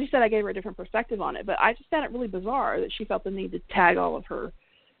 Because she said I gave her a different perspective on it. But I just found it really bizarre that she felt the need to tag all of her.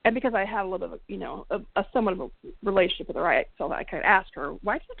 And because I had a little bit of, you know, a somewhat of a relationship with her, I felt I could ask her,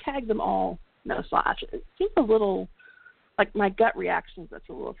 why do you tag them all no slash? It seems a little, like my gut reaction is that's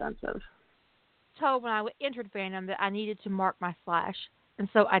a little offensive. Told when I entered fandom that I needed to mark my slash, and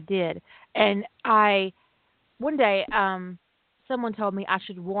so I did. And one day, someone told me I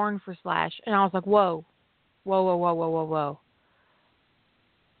should warn for slash, and I was like, whoa.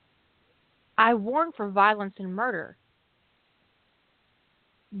 I warn for violence and murder.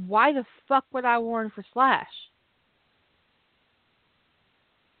 Why the fuck would I warn for slash?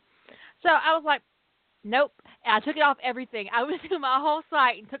 So I was like, nope. And I took it off everything. I went through my whole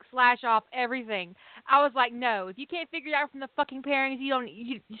site and took slash off everything. I was like, no, if you can't figure it out from the fucking pairings,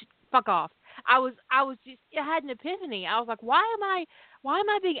 you fuck off. I had an epiphany. I was like, why am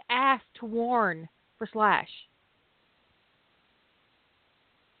I being asked to warn for slash?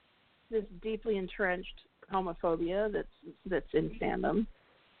 This deeply entrenched homophobia that's in fandom.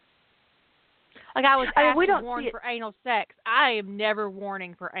 Like I was asked to warn for anal sex. I am never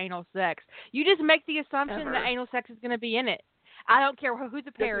warning for anal sex. You just make the assumption that anal sex is going to be in it. I don't care who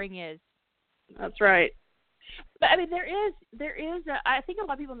the pairing is. That's right. But I mean, there is. I think a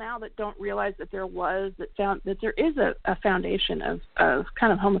lot of people now that don't realize that there is a foundation of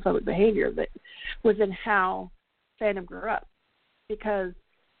kind of homophobic behavior that was in how fandom grew up, because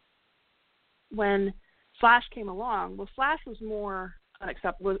when slash came along, well, slash was more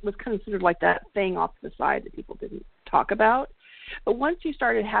unacceptable, was considered like that thing off to the side that people didn't talk about. But once you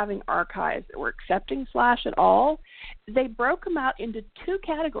started having archives that were accepting slash at all, they broke them out into two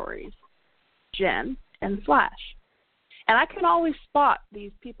categories, Gen and slash. And I can always spot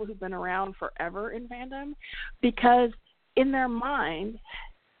these people who've been around forever in fandom, because in their mind,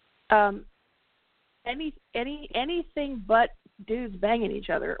 anything but dudes banging each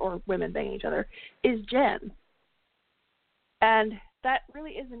other or women banging each other is Gen. And that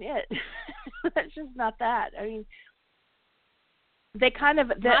really isn't it. That's just not that. I mean, they kind of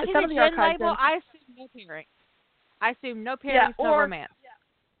some of the archives. Label, I assume no pairing. I assume no pairing, no romance.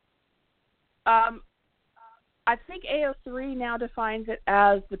 I think AO3 now defines it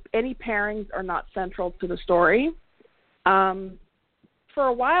as any pairings are not central to the story. For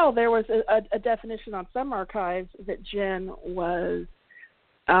a while, there was a definition on some archives that Gen was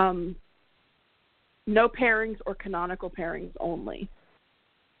no pairings or canonical pairings only.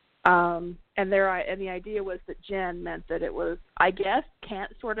 And the idea was that Gen meant that it was, I guess,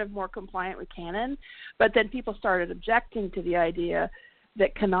 sort of more compliant with canon. But then people started objecting to the idea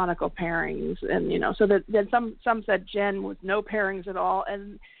that canonical pairings, and so that then some said Gen was no pairings at all,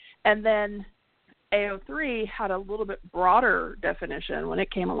 and then AO3 had a little bit broader definition when it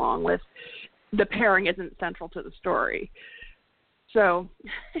came along with the pairing isn't central to the story. So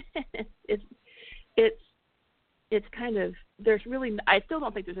it's kind of, there's really, I still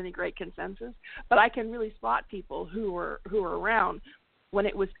don't think there's any great consensus, but I can really spot people who were around when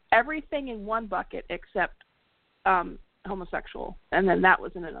it was everything in one bucket except homosexual, and then that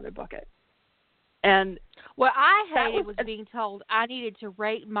was in another bucket. And what I that hated was being told I needed to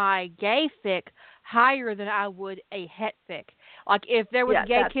rate my gay fic higher than I would a het fic. Like, if there was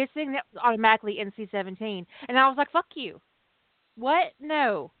gay kissing, that was automatically NC-17. And I was like, fuck you. What?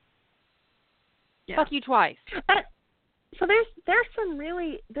 No. Yeah. Fuck you twice. So there's some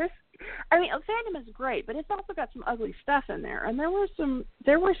really, I mean, fandom is great, but it's also got some ugly stuff in there. And there was some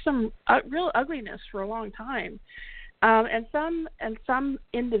real ugliness for a long time. And some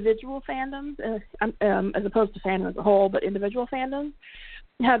individual fandoms, as opposed to fandom as a whole, but individual fandoms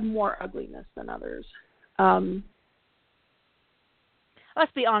had more ugliness than others.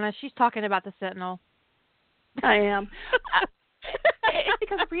 Let's be honest. She's talking about the Sentinel. I am. It's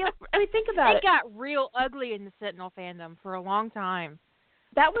because think about it. It got real ugly in the Sentinel fandom for a long time.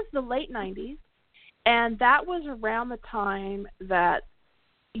 That was the late 90s, and that was around the time that,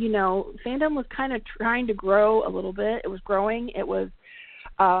 fandom was kind of trying to grow a little bit. It was growing. It was,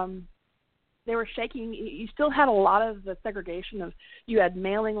 they were shaking. You still had a lot of the segregation of, you had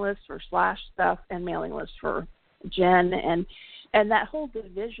mailing lists for Slash stuff and mailing lists for Jen, and that whole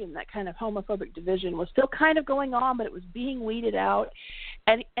division, that kind of homophobic division, was still kind of going on, but it was being weeded out.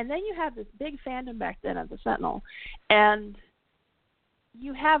 And then you have this big fandom back then of the Sentinel, and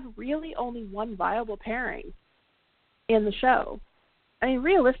you have really only one viable pairing in the show. I mean,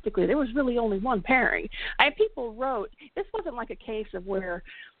 realistically, there was really only one pairing. People wrote, this wasn't like a case of where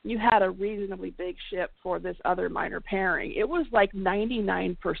you had a reasonably big ship for this other minor pairing. It was like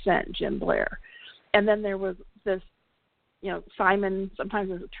 99% Jim Blair. And then there was this, Simon, sometimes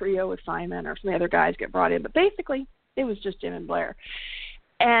there's a trio with Simon, or some of the other guys get brought in. But basically, it was just Jim and Blair.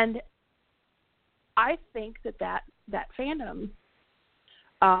 And I think that fandom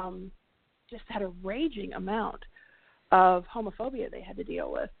just had a raging amount of homophobia they had to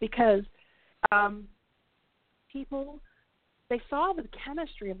deal with, because people, they saw the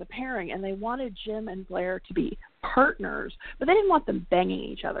chemistry of the pairing and they wanted Jim and Blair to be partners, but they didn't want them banging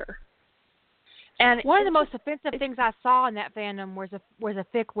each other. And one of the most offensive things I saw in that fandom was a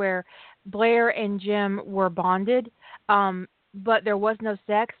fic where Blair and Jim were bonded, but there was no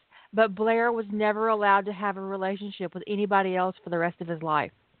sex, but Blair was never allowed to have a relationship with anybody else for the rest of his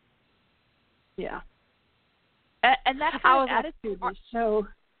life. Yeah. And that kind of attitude was so...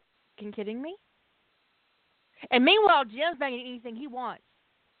 Are you kidding me? And meanwhile, Jim's banging anything he wants.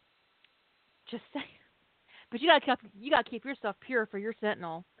 Just saying. But you gotta keep yourself pure for your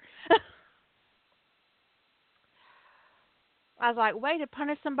Sentinel. I was like, way to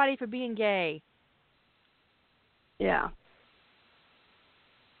punish somebody for being gay. Yeah.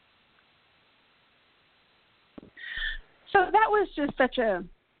 So that was just the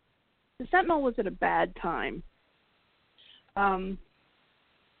Sentinel was at a bad time. I'd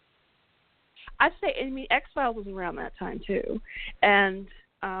say, X-Files was around that time too. And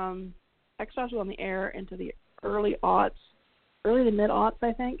X-Files was on the air into the early to mid-aughts,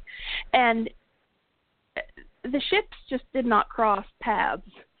 I think. And the ships just did not cross paths.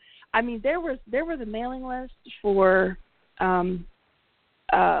 I mean, there were the mailing list for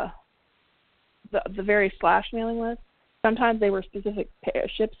the very Slash mailing list. Sometimes they were specific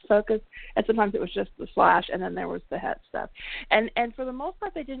ships focused, and sometimes it was just the Slash, and then there was the het stuff. And for the most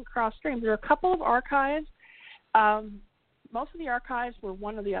part, they didn't cross streams. There were a couple of archives. Most of the archives were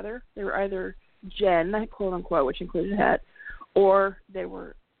one or the other. They were either Jen, quote unquote, which included het, or they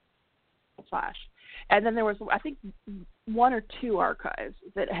were Slash. And then there was, I think, one or two archives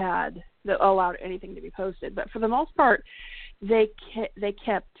that allowed anything to be posted. But for the most part, they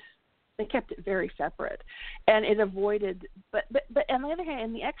kept it very separate, and it avoided. But on the other hand,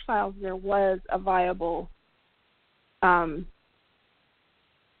 in the X-Files, there was a viable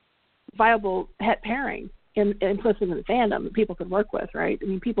het pairing implicit in the fandom that people could work with, right? I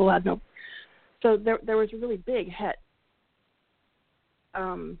mean, people had no. So there was a really big het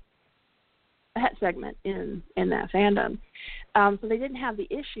segment in that fandom. So they didn't have the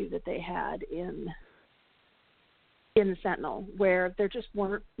issue that they had in the Sentinel, where there just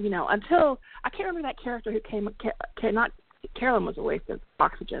weren't, until, I can't remember that character who came, not, Carolyn was a waste of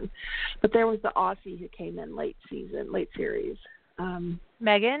oxygen, but there was the Aussie who came in late series.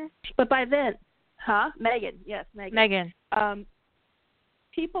 Megan? But by then, Megan, yes, Megan.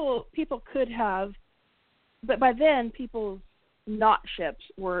 People could have, but by then people's not ships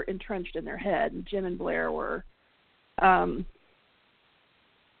were entrenched in their head, and Jim and Blair were,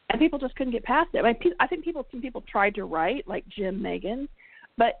 and people just couldn't get past it. I mean, I think some people tried to write like Jim, Megan,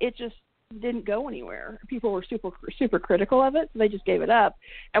 but it just didn't go anywhere. People were super critical of it, so they just gave it up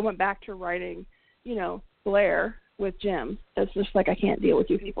and went back to writing, Blair with Jim. It's just like, I can't deal with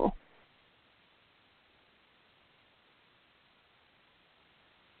you people.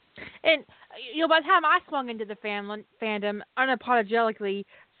 And by the time I swung into the fandom unapologetically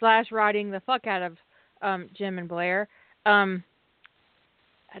 / writing the fuck out of Jim and Blair, there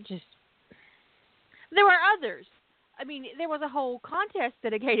were others. I mean, there was a whole contest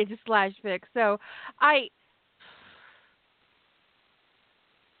dedicated to /fic. So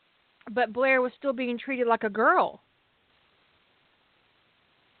but Blair was still being treated like a girl.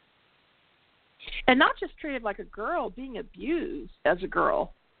 And not just treated like a girl, being abused as a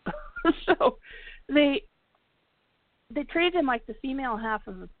girl. So they treated him like the female half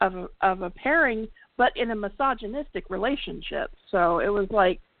of a pairing, but in a misogynistic relationship. So it was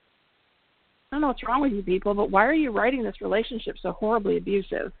like, I don't know what's wrong with you people, but why are you writing this relationship so horribly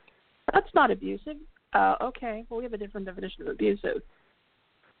abusive? That's not abusive. Okay, well, we have a different definition of abusive.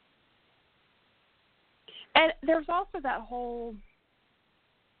 And there's also that whole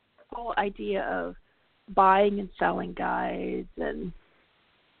idea of buying and selling guides and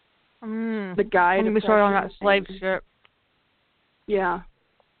the guide. We started on that slave ship. Yeah.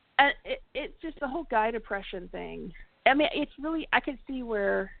 And it's just the whole guide oppression thing. I mean, it's really, I could see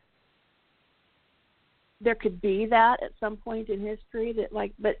where there could be that at some point in history that,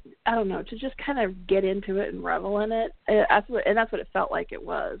 like, but I don't know, to just kind of get into it and revel in it. That's what it felt like it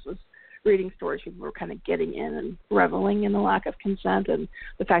was reading stories people were kind of getting in and reveling in the lack of consent and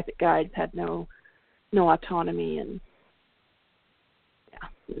the fact that guides had no autonomy, and yeah,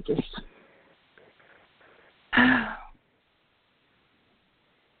 it just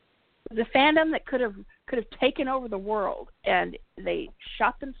the fandom that could have taken over the world, and they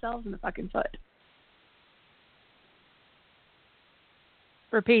shot themselves in the fucking foot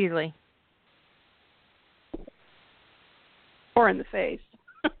repeatedly, or in the face.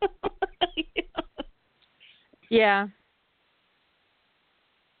 Yeah.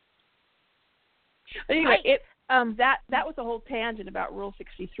 Anyway, that was a whole tangent about Rule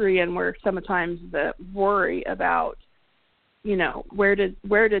 63, and where sometimes the worry about, where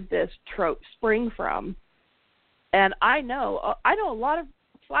did this trope spring from? And I know a lot of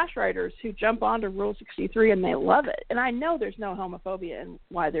Flash writers who jump onto Rule 63 and they love it, and I know there's no homophobia in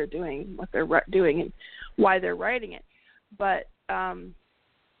why they're doing what they're doing and why they're writing it, but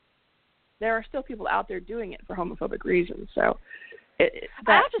there are still people out there doing it for homophobic reasons. So I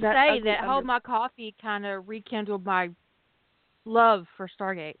have to say that Hold My Coffee kind of rekindled my love for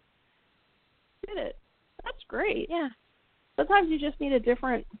Stargate. Did it? That's great. Yeah. Sometimes you just need a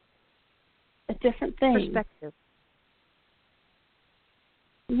different thing. Perspective.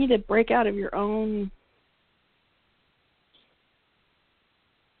 You need to break out of your own.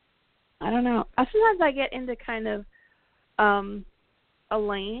 I don't know. Sometimes I get into kind of a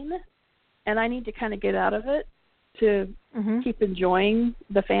lane, and I need to kind of get out of it to keep enjoying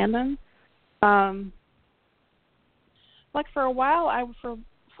the fandom. Like for a while,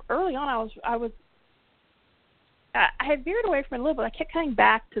 early on, I had veered away from it a little, but I kept coming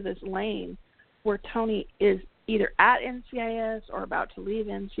back to this lane where Tony is either at NCIS or about to leave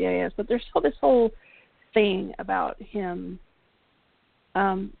NCIS, but there's still this whole thing about him,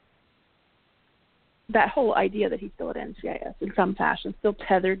 that whole idea that he's still at NCIS in some fashion, still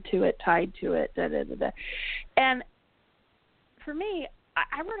tethered to it, tied to it, And for me,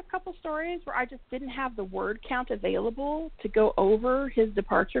 I read a couple stories where I just didn't have the word count available to go over his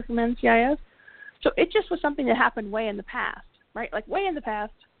departure from NCIS. So it just was something that happened way in the past, right? Like way in the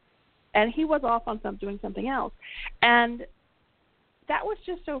past, and he was off on doing something else. And that was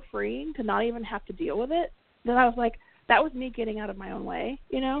just so freeing to not even have to deal with it, that I was like, that was me getting out of my own way,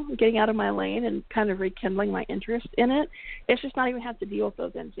 getting out of my lane and kind of rekindling my interest in it. It's just not even have to deal with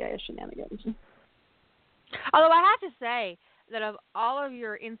those NCIS shenanigans. Although I have to say that of all of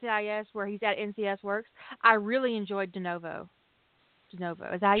your NCIS where he's at NCIS works, I really enjoyed DeNovo. Is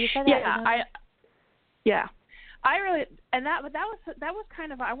that how you say that? Yeah, I really, and that was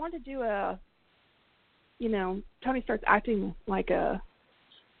kind of, I wanted to do a, Tony starts acting like a,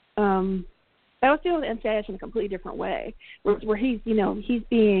 I was dealing with NCIS in a completely different way, where he's, he's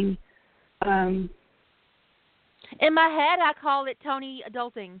being, in my head, I call it Tony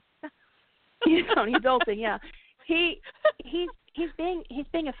adulting. Tony adulting, yeah. He's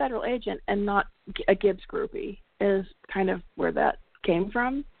being a federal agent and not a Gibbs groupie is kind of where that came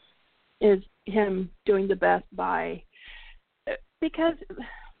from, is him doing the best by, because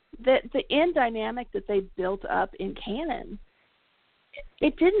the end dynamic that they built up in canon,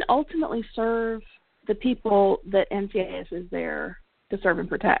 it didn't ultimately serve the people that NCIS is there to serve and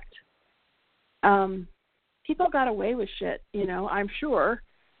protect. People got away with shit, I'm sure.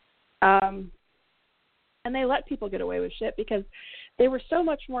 And they let people get away with shit because they were so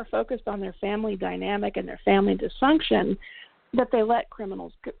much more focused on their family dynamic and their family dysfunction that they let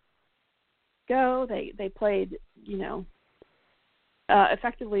criminals go. They played,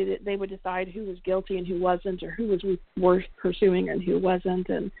 effectively that they would decide who was guilty and who wasn't, or who was worth pursuing and who wasn't.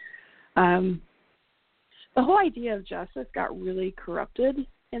 And the whole idea of justice got really corrupted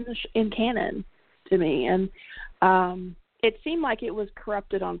in canon to me. And it seemed like it was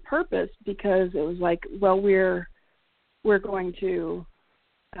corrupted on purpose, because it was like, well, we're going to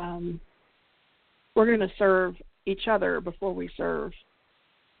serve each other before we serve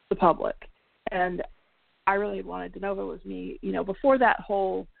the public. And I really wanted DeNovo was me, before that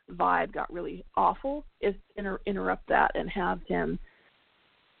whole vibe got really awful, is interrupt that and have him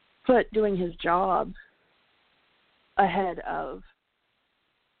put doing his job ahead of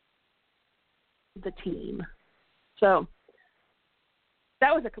the team. So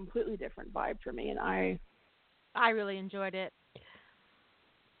that was a completely different vibe for me, and I really enjoyed it.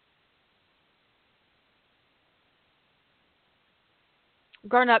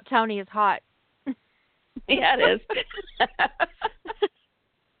 Grown up Tony is hot. Yeah, it is.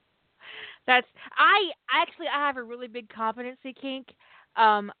 I have a really big competency kink.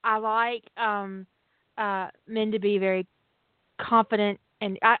 I like men to be very confident,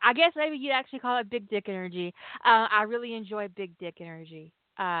 and I guess maybe you'd actually call it big dick energy. I really enjoy big dick energy.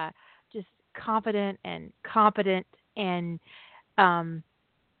 Just confident and competent and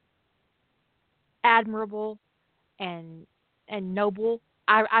admirable and noble.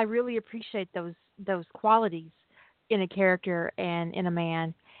 I really appreciate those qualities in a character and in a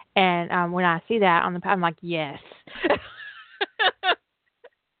man. And when I see that I'm like, yes.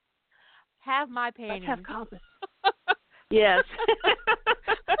 Have my painting. Let's have confidence. Yes.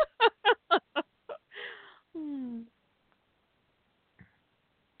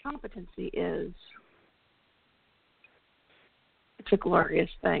 Competency it's a glorious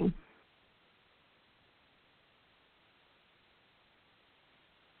thing.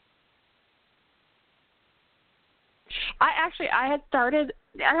 I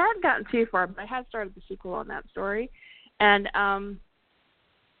hadn't gotten too far, but I had started the sequel on that story. And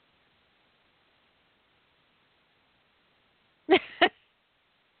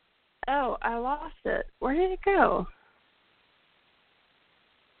oh, I lost it. Where did it go?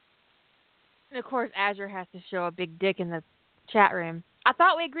 And of course, Azure has to show a big dick in the chat room. I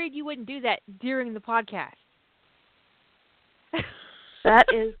thought we agreed you wouldn't do that during the podcast. That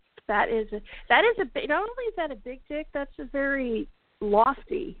is a big, not only is that a big dick, that's a very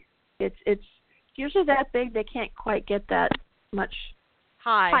lofty. It's usually that big they can't quite get that much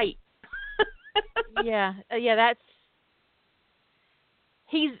height. Yeah, that's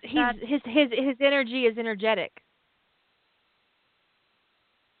his energy is energetic.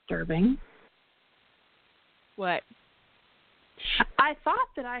 Disturbing. What? I thought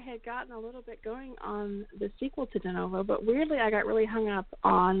that I had gotten a little bit going on the sequel to DeNovo, but weirdly I got really hung up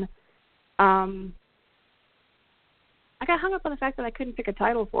on the fact that I couldn't pick a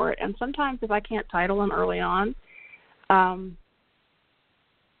title for it. And sometimes if I can't title them early on, I've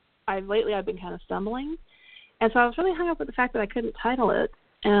been kind of stumbling. And so I was really hung up with the fact that I couldn't title it.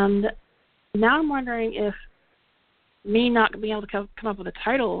 And now I'm wondering if me not being able to come up with a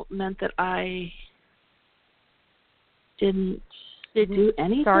title meant that I didn't do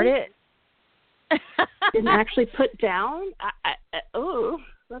anything. Start it. Didn't actually put down.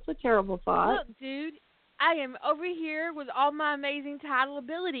 That's a terrible thought. Look, dude, I am over here with all my amazing title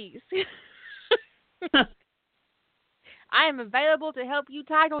abilities. I am available to help you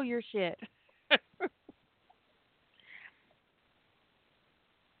title your shit.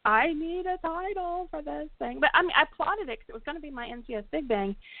 I need a title for this thing. But I mean, I plotted it because it was going to be my NCS Big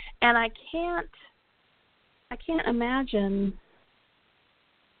Bang, and I can't imagine.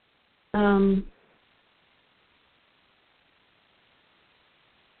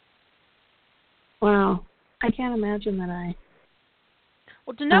 Wow, I can't imagine that I.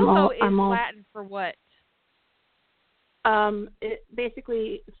 Well, DeNovo is Latin for what? It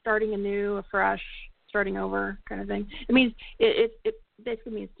basically starting anew, afresh, starting over, kind of thing. It means it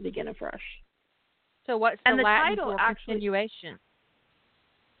basically means to begin afresh. So what's the Latin for continuation?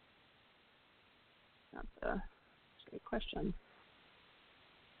 That's a great question.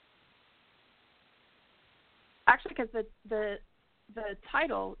 Actually, because the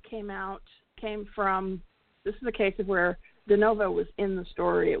title came from, this is a case of where DeNovo was in the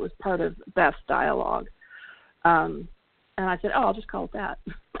story. It was part of Beth's dialogue. And I said, I'll just call it that.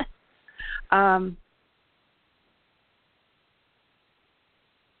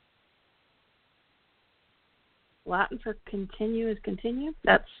 Latin for continue is continue.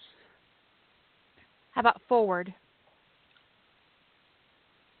 That's. How about forward?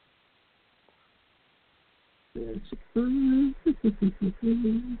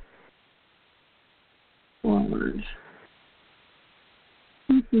 Forward.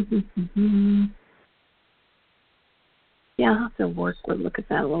 Yeah, I'll have to look at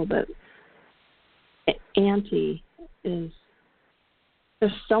that a little bit. Anti is,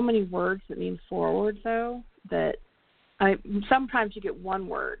 there's so many words that mean forward, though, that sometimes you get one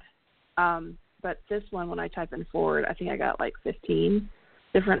word. But this one, when I type in forward, I think I got like 15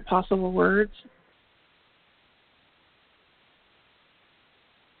 different possible words.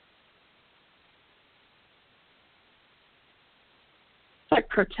 It's like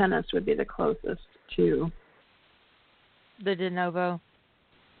protenus would be the closest to the de novo.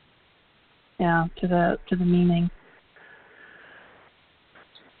 Yeah, to the meaning.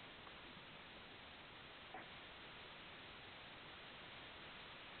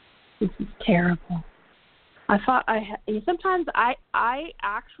 This is terrible. I thought sometimes I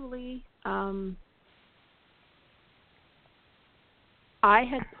actually I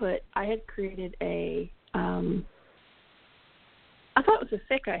had created a I thought it was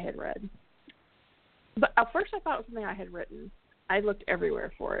a fic I had read. But at first I thought it was something I had written. I looked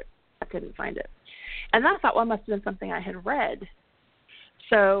everywhere for it. I couldn't find it. And then I thought, well, it must have been something I had read.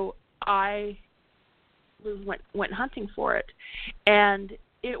 So I went hunting for it. And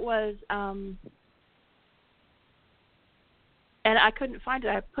it was and I couldn't find it.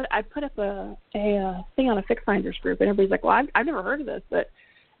 I put up a thing on a Fic Finders group, and everybody's like, well, I've never heard of this, but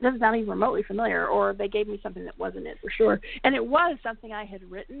it doesn't sound even remotely familiar, or they gave me something that wasn't it for sure. And it was something I had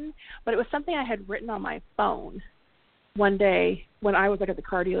written, but it was something I had written on my phone one day when I was like at the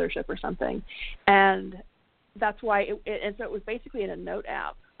car dealership or something. And that's why and so it was basically in a note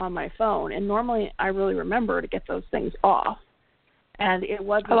app on my phone. And normally I really remember to get those things off. And it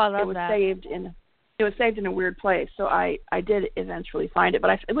wasn't, it was saved in a weird place. So I did eventually find it,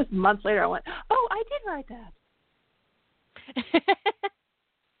 but it was months later I went, oh, I did write that.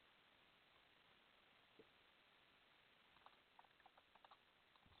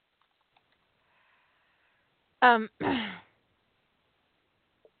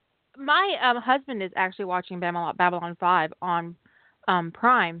 My husband is actually watching Babylon 5 on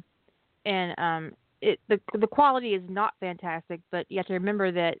Prime, and the quality is not fantastic, but you have to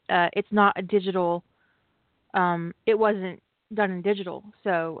remember that it's not a digital. It wasn't done in digital,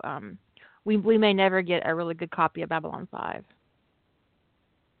 so we may never get a really good copy of Babylon 5.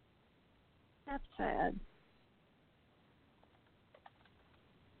 That's sad.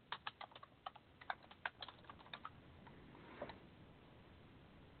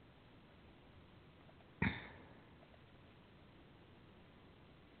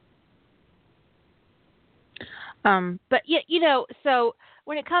 But so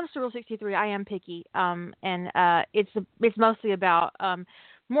when it comes to Rule 63, I am picky, and it's mostly about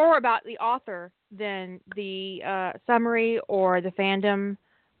more about the author than the summary or the fandom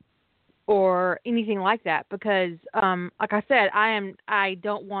or anything like that, because like I said, I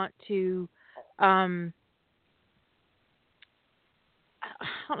don't want to I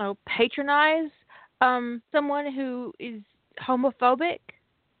don't know, patronize someone who is homophobic.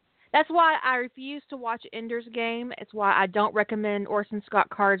 That's why I refuse to watch Ender's Game. It's why I don't recommend Orson Scott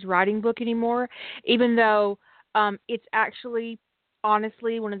Card's writing book anymore, even though it's actually,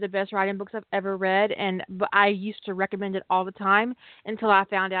 honestly, one of the best writing books I've ever read. But I used to recommend it all the time until I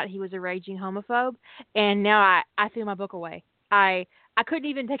found out he was a raging homophobe, and now I threw my book away. I couldn't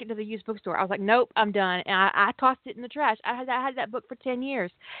even take it to the used bookstore. I was like, nope, I'm done, and I tossed it in the trash. I had that book for 10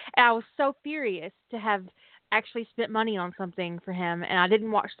 years, and I was so furious to have actually spent money on something for him, and I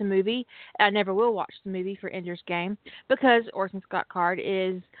didn't watch the movie. I never will watch the movie for Ender's Game because Orson Scott Card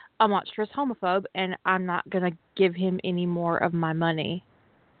is a monstrous homophobe, and I'm not going to give him any more of my money.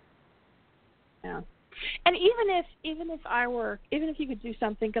 Yeah. And even if you could do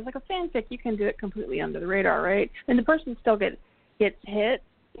something, because like a fanfic, you can do it completely under the radar, right? And the person still gets hit,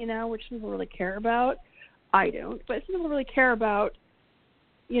 which people really care about. I don't, but some people really care about,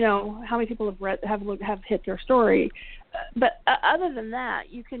 how many people have hit their story. But other than that,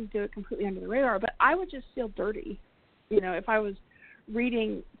 you can do it completely under the radar. But I would just feel dirty, if I was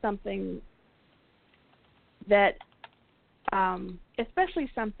reading something that,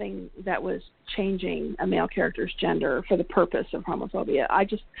 especially something that was changing a male character's gender for the purpose of homophobia. I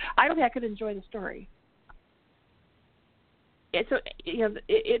don't think I could enjoy the story.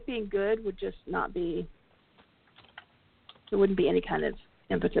 It being good would just not be. There wouldn't be any kind of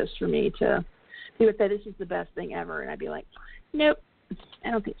impetus for me to. He would say this is the best thing ever, and I'd be like, nope,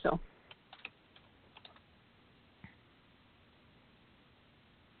 I don't think so.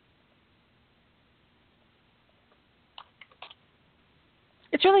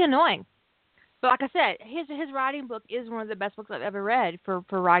 It's really annoying. But like I said, his writing book is one of the best books I've ever read for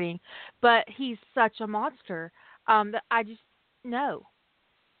writing. But he's such a monster that I just no.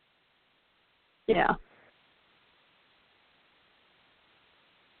 Yeah.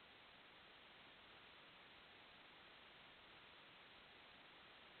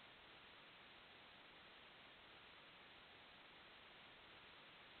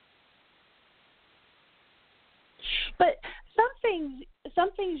 But some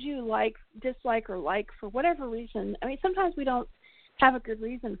things you like, dislike, or like for whatever reason. I mean, sometimes we don't have a good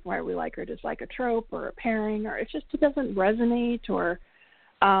reason for why we like or dislike a trope or a pairing, or it doesn't resonate, or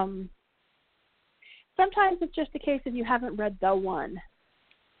sometimes it's just a case of you haven't read the one.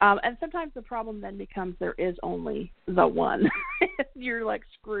 And sometimes the problem then becomes there is only the one. You're like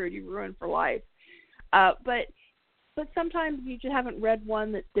screwed. You're ruined for life. But sometimes you just haven't read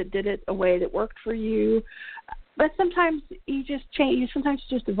one that did it a way that worked for you. But sometimes you just change. Sometimes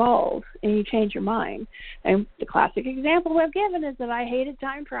you just evolve and you change your mind. And the classic example I've given is that I hated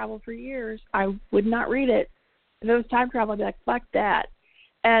time travel for years. I would not read it. If it was time travel, I'd be like, fuck that.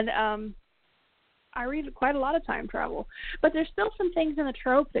 And I read quite a lot of time travel. But there's still some things in the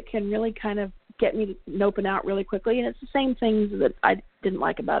trope that can really kind of get me to noping out really quickly. And it's the same things that I didn't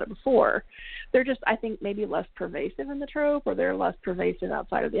like about it before. They're just, I think, maybe less pervasive in the trope, or they're less pervasive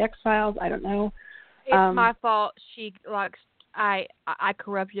outside of the X-Files. I don't know. It's my fault. She I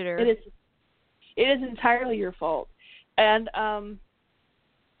corrupted her. It is entirely your fault. And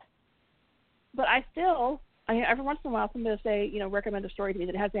but every once in a while somebody will say, recommend a story to me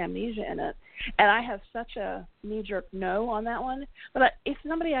that has amnesia in it, and I have such a knee-jerk no on that one. But if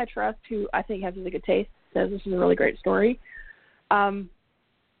somebody I trust who I think has really good taste says this is a really great story,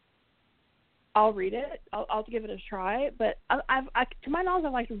 I'll read it. I'll give it a try. But to my knowledge,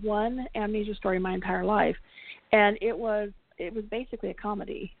 I've liked one amnesia story my entire life, and it was basically a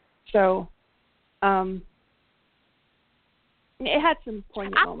comedy. So, it had some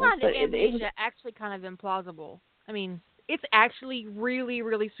poignant moments. I find amnesia actually kind of implausible. I mean, it's actually really,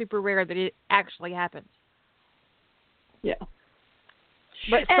 really super rare that it actually happens. Yeah.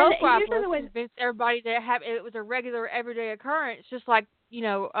 But soap operas convinced everybody that it was a regular, everyday occurrence, just like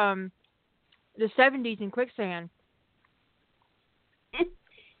the 70s in Quicksand.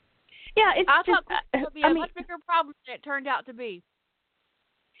 Yeah, I thought it would be a much bigger problem than it turned out to be.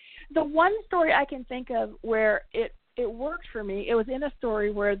 The one story I can think of where it worked for me, it was in a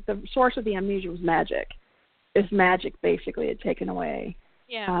story where the source of the amnesia was magic. If magic basically had taken away.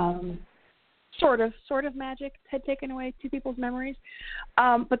 Yeah. Sort of magic had taken away two people's memories.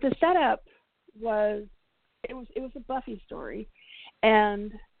 But the setup was a Buffy story,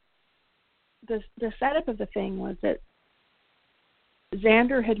 and the setup of the thing was that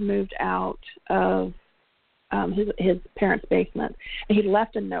Xander had moved out of his parents' basement, and he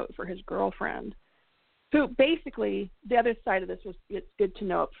left a note for his girlfriend, who basically, the other side of this was, it's good to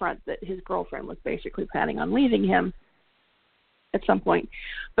know up front that his girlfriend was basically planning on leaving him at some point.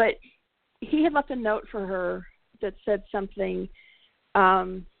 But he had left a note for her that said something,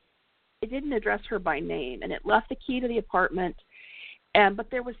 it didn't address her by name, and it left the key to the apartment. But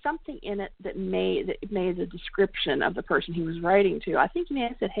there was something in it that made a description of the person he was writing to. I think he may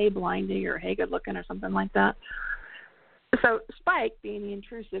have said, "Hey, blindy," or "Hey, good looking," or something like that. So Spike, being the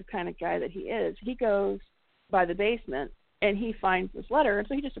intrusive kind of guy that he is, he goes by the basement and he finds this letter, and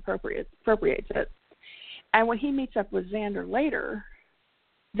so he just appropriates it. And when he meets up with Xander later,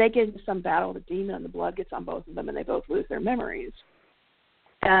 they get into some battle. The demon and the blood gets on both of them, and they both lose their memories.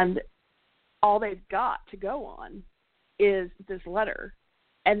 And all they've got to go on is this letter,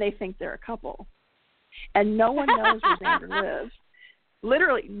 and they think they're a couple. And no one knows where Xander lives.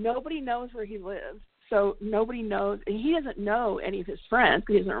 Literally, nobody knows where he lives. So nobody knows. He doesn't know any of his friends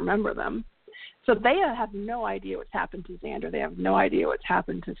because he doesn't remember them. So they have no idea what's happened to Xander. They have no idea what's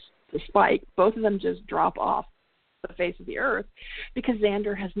happened to Spike. Both of them just drop off the face of the earth because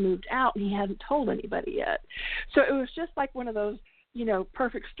Xander has moved out and he hasn't told anybody yet. So it was just like one of those,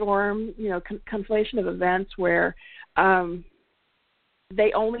 perfect storm, conflation of events where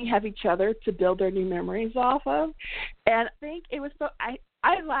they only have each other to build their new memories off of. And I think it was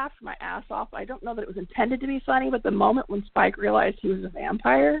I laughed my ass off. I don't know that it was intended to be funny, but the moment when Spike realized he was a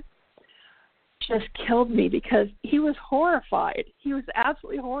vampire just killed me because he was horrified. He was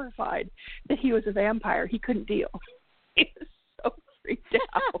absolutely horrified that he was a vampire. He couldn't deal. He was so freaked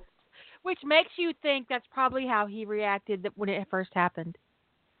out. Which makes you think that's probably how he reacted when it first happened.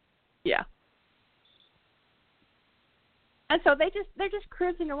 Yeah. And so they're just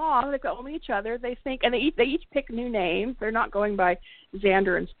cruising along. They've got only each other. They think, and they each pick new names. They're not going by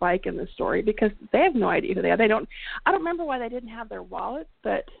Xander and Spike in this story because they have no idea who they are. I don't remember why they didn't have their wallets,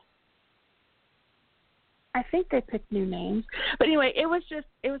 but I think they picked new names. But anyway, it was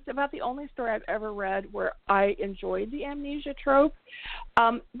about the only story I've ever read where I enjoyed the amnesia trope.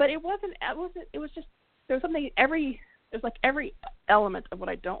 But it was just, there was something, every element of what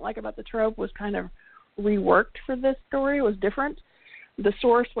I don't like about the trope was kind of reworked for this story. It was different. The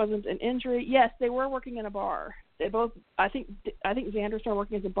source wasn't an injury. Yes, they were working in a bar. They both, I think Xander started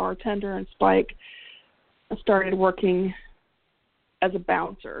working as a bartender and Spike started working as a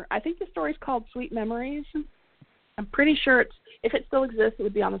bouncer. I think the story's called Sweet Memories. I'm pretty sure if it still exists, it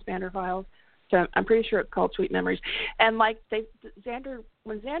would be on the Spander Files. So I'm pretty sure it's called Sweet Memories. And like when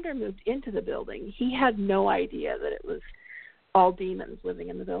Xander moved into the building, he had no idea that it was all demons living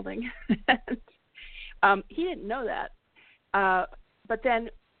in the building. He didn't know that. But then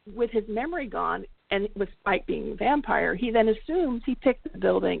with his memory gone and with Spike being a vampire, he then assumes he picked the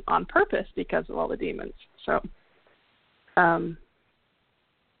building on purpose because of all the demons. So,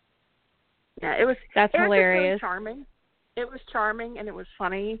 yeah, That's hilarious. Was really charming. It was charming and it was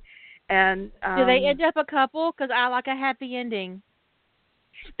funny. And do they end up a couple? Because I like a happy ending.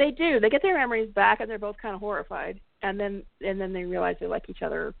 They do. They get their memories back, and they're both kind of horrified. And then they realize they like each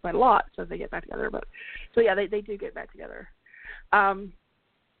other quite a lot, so they get back together. So yeah, they do get back together. But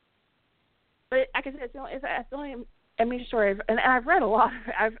like I said, it's the only amnesia story. And I've read a lot.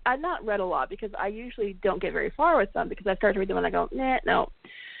 I've not read a lot because I usually don't get very far with them because I start to read them and I go, nah, no.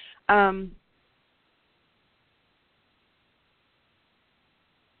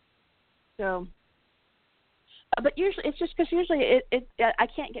 So, but usually it's just because I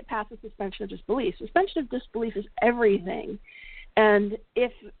can't get past the suspension of disbelief. Suspension of disbelief is everything, and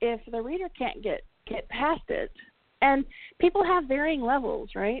if the reader can't get past it, and people have varying levels,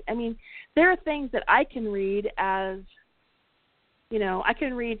 right? I mean, there are things that I can read as, I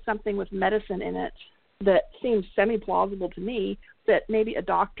can read something with medicine in it that seems semi-plausible to me that maybe a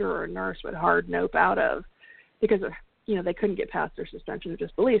doctor or a nurse would hard nope out of because of, they couldn't get past their suspension of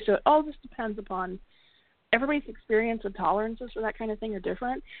disbelief. So it all just depends upon everybody's experience and tolerances for that kind of thing are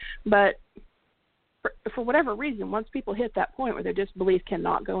different. But for whatever reason, once people hit that point where their disbelief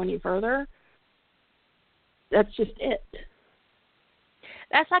cannot go any further, that's just it.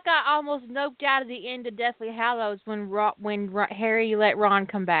 That's like I almost noped out of the end of Deathly Hallows when Harry let Ron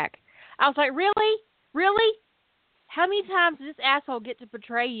come back. I was like, really? Really? How many times does this asshole get to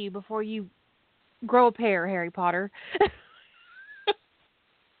betray you before you grow a pair, Harry Potter?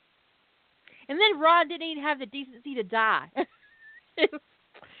 And then Ron didn't even have the decency to die.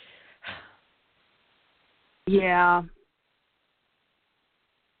 Yeah.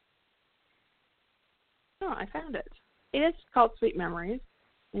 Oh, I found it. It is called Sweet Memories,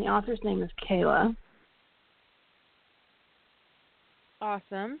 and the author's name is Kayla.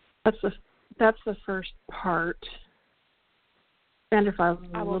 Awesome. That's the first part. Spander Files is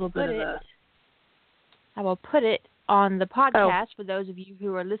a little bit of a... I will put it on the podcast for those of you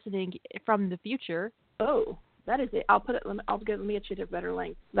who are listening from the future. Oh, that is it. Let me get you a better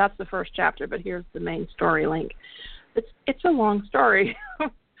link. That's the first chapter, but here's the main story link. It's a long story.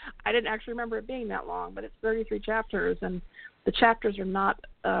 I didn't actually remember it being that long, but it's 33 chapters, and the chapters are not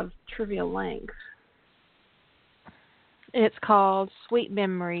of trivial length. It's called Sweet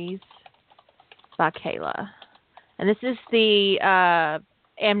Memories by Kayla. And this is the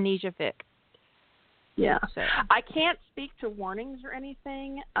amnesia fic. Yeah. So. I can't speak to warnings or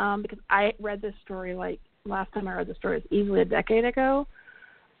anything because I read this story, last time I read the story was easily a decade ago.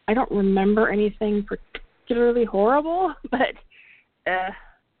 I don't remember anything particularly horrible, but, because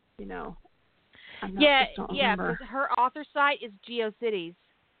her author site is GeoCities.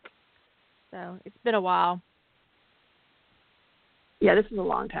 So it's been a while. Yeah, this is a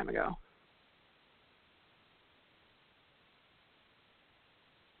long time ago.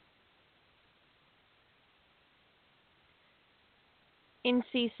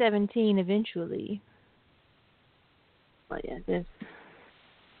 NC-17 eventually. Well, yeah,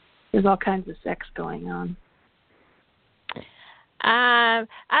 there's all kinds of sex going on. I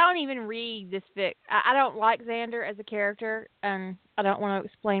don't even read this fic. I don't like Xander as a character, and I don't want to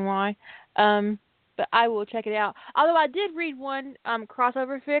explain why. But I will check it out. Although I did read one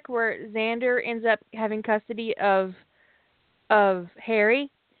crossover fic where Xander ends up having custody of Harry,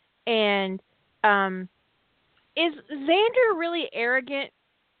 and is Xander really arrogant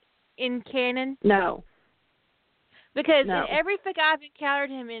in canon? No. Because in every fic I've encountered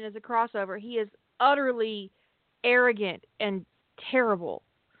him in as a crossover, he is utterly arrogant and terrible.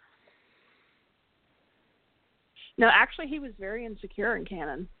 No, actually, he was very insecure in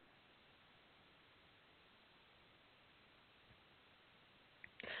canon.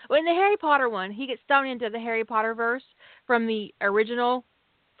 Well, in the Harry Potter one, he gets thrown into the Harry Potter verse from the original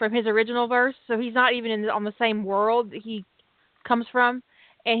from his original verse, so he's not even on the same world that he comes from,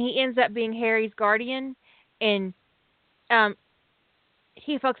 and he ends up being Harry's guardian, and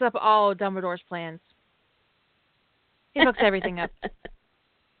he fucks up all Dumbledore's plans. He fucks everything up.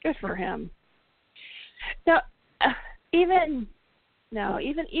 Good for him. Now, even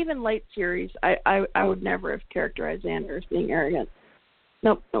late series, I would never have characterized Xander as being arrogant.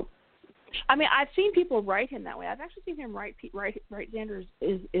 Nope. I mean, I've seen people write him that way. I've actually seen him write Xander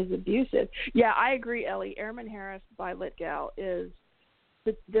is abusive. Yeah, I agree, Ellie. Ehrman Harris by Lithgow is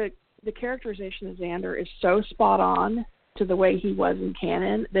the characterization of Xander is so spot on to the way he was in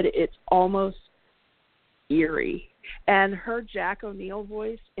canon that it's almost eerie. And her Jack O'Neill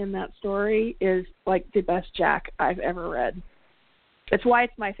voice in that story is like the best Jack I've ever read. It's why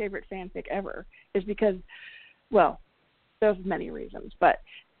it's my favorite fanfic ever, is because, well, there's many reasons, but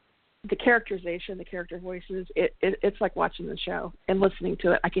the characterization, the character voices, it's like watching the show and listening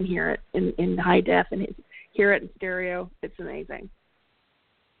to it. I can hear it in high def and hear it in stereo. It's amazing.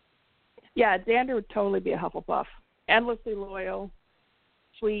 Yeah, Xander would totally be a Hufflepuff. Endlessly loyal,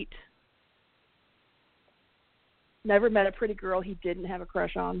 sweet. Never met a pretty girl he didn't have a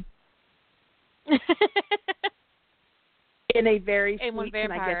crush on. In a very sweet,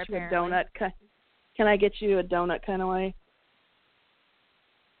 can I get you a donut? Can I get you a donut kind of way?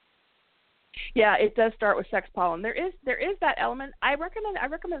 Yeah, it does start with sex pollen. There is that element. I recommend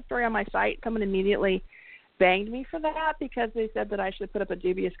a story on my site. Someone immediately banged me for that because they said that I should put up a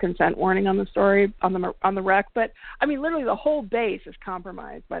dubious consent warning on the story on the rec. But I mean, literally, the whole base is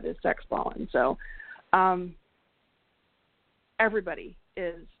compromised by this sex pollen. So, everybody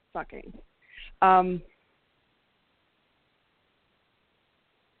is fucking.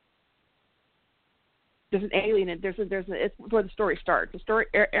 There's an alien. It's where the story starts. The story,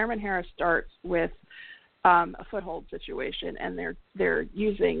 Ehrman Harris starts with a foothold situation, and they're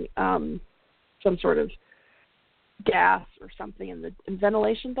using some sort of gas or something in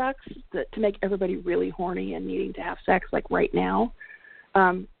ventilation ducts to make everybody really horny and needing to have sex like right now,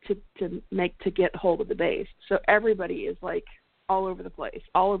 to get hold of the base. So everybody is like all over the place,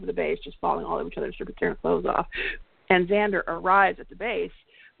 all over the base, just falling all over each other, stripping their clothes off. And Xander arrives at the base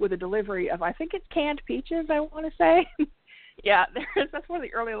with a delivery of, I think it's canned peaches, I want to say. Yeah, that's one of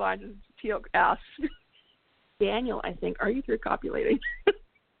the early lines. Teal'c asks, Daniel, I think, are you through copulating?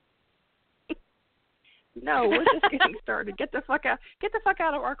 No, we're just getting started. Get the fuck out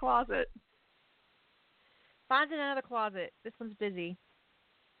of our closet. Find another closet. This one's busy.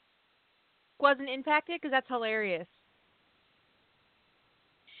 Wasn't impacted because that's hilarious.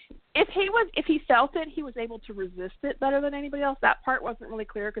 If he felt it, he was able to resist it better than anybody else. That part wasn't really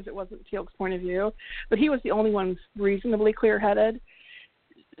clear because it wasn't Teal'c's point of view, but he was the only one reasonably clear-headed.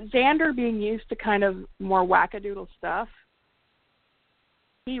 Xander being used to kind of more wackadoodle stuff,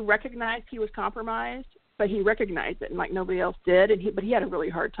 he recognized he was compromised, but he recognized it, and like nobody else did. But he had a really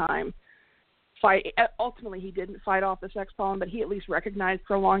hard time fight. Ultimately, he didn't fight off the sex pollen, but he at least recognized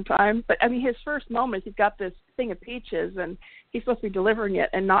for a long time. But I mean, his first moment, he's got this thing of peaches, and he's supposed to be delivering it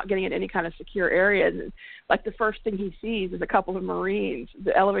and not getting it in any kind of secure area. And like the first thing he sees is a couple of Marines.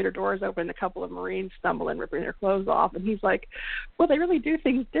 The elevator doors open, a couple of Marines stumble in, ripping their clothes off, and he's like, "Well, they really do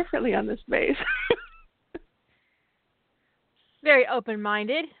things differently on this base." Very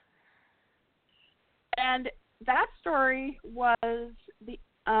open-minded. And that story was the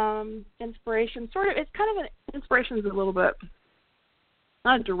inspiration. Sort of, it's kind of an inspiration is a little bit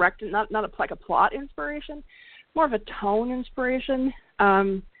not a direct, not like a plot inspiration, more of a tone inspiration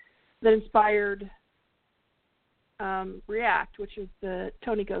that inspired React, which is the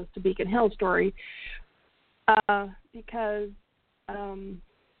Tony Goes to Beacon Hill story, because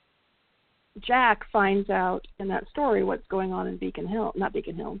Jack finds out in that story what's going on in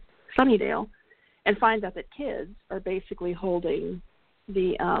Sunnydale, and finds out that kids are basically holding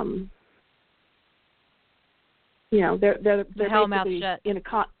the they're basically shut.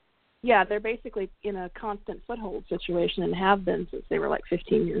 They're basically in a constant foothold situation and have been since they were like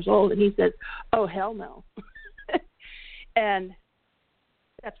 15 years old. And he says, "Oh hell no," and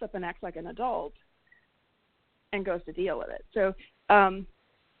steps up and acts like an adult and goes to deal with it. So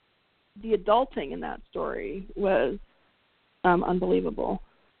the adulting in that story was unbelievable,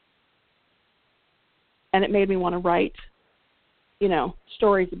 and it made me want to write,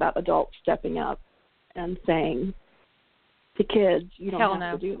 stories about adults stepping up and saying to kids, you don't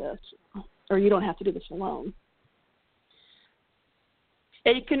have to do this, or you don't have to do this alone.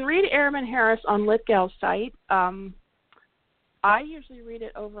 And you can read Ehrman Harris on Lithgow's site. I usually read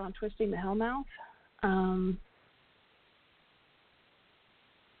it over on Twisting the Hellmouth,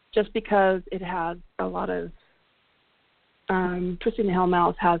 just because it has a lot of Twisting the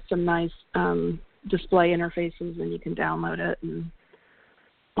Hellmouth has some nice display interfaces, and you can download it and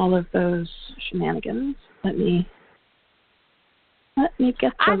all of those shenanigans. Let me get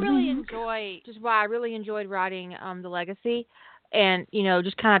the I really link. I really enjoyed writing the Legacy, and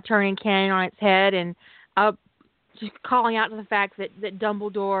just kind of turning canon on its head, and just calling out to the fact that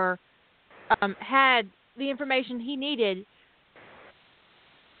Dumbledore had the information he needed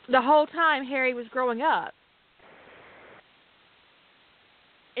the whole time Harry was growing up,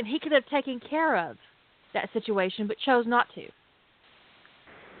 and he could have taken care of that situation, but chose not to.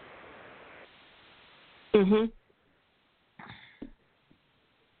 Mhm.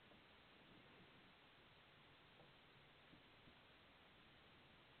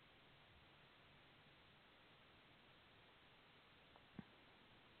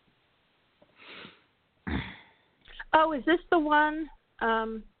 Oh, is this the one?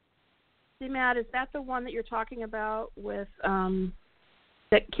 See, Matt, is that the one that you're talking about with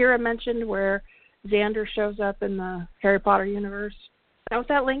that Kira mentioned, where Xander shows up in the Harry Potter universe? Is that what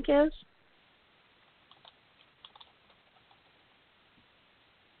that link is?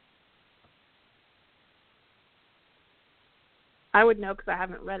 I would know because I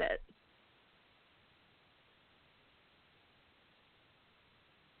haven't read it.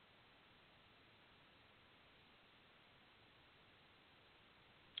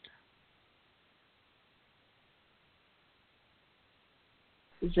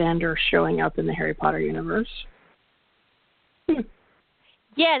 Xander showing up in the Harry Potter universe.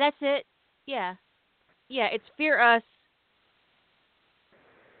 Yeah, that's it. Yeah, it's Fear Us.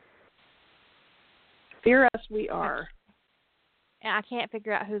 Fear Us, We Are. And I can't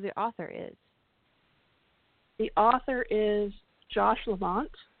figure out who the author is. The author is Josh Lamont.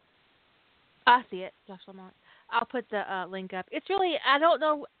 I see it, Josh Lamont. I'll put the link up. It's really, I don't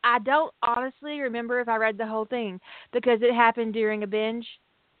know, I don't honestly remember if I read the whole thing because it happened during a binge.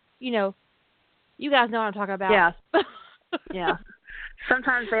 You guys know what I'm talking about. Yeah. Yeah.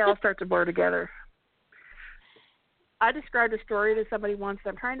 Sometimes they all start to blur together. I described a story to somebody once.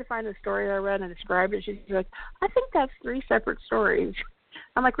 I'm trying to find the story I read and described it. She's like, I think that's 3 separate stories.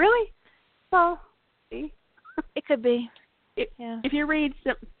 I'm like, really? Well, see? It could be. Yeah. If you read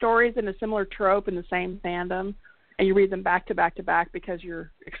stories in a similar trope in the same fandom, and you read them back to back to back because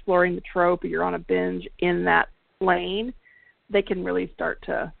you're exploring the trope or you're on a binge in that lane, they can really start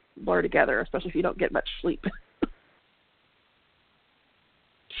to blur together, especially if you don't get much sleep.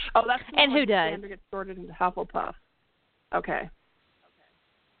 Oh, that's the and one who does? Xander gets sorted into Hufflepuff. Okay.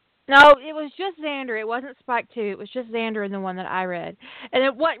 No, it was just Xander. It wasn't Spike 2. It was just Xander in the one that I read. And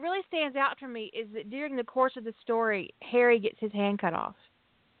then what really stands out for me is that during the course of the story, Harry gets his hand cut off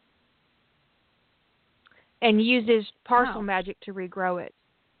and uses parcel magic to regrow it.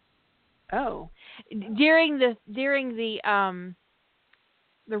 Oh. During the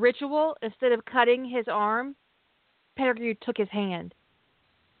ritual, instead of cutting his arm, Pettigrew took his hand.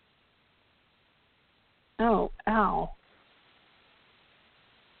 Oh, ow.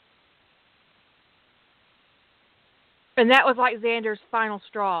 And that was like Xander's final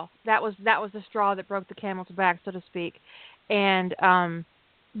straw. That was the straw that broke the camel's back, so to speak. And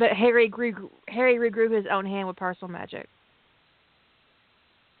but Harry regrew his own hand with parcel magic.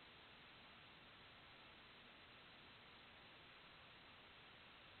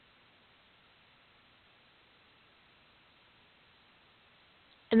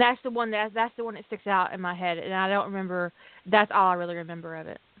 And that's the one that sticks out in my head, and I don't remember. That's all I really remember of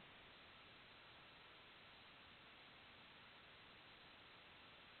it.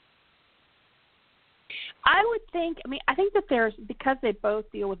 I would think. I think that there's, because they both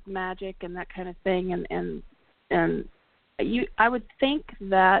deal with magic and that kind of thing, and I would think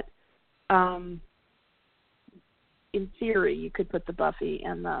that, in theory, you could put the Buffy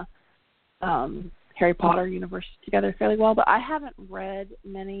and the Harry Potter universe together fairly well. But I haven't read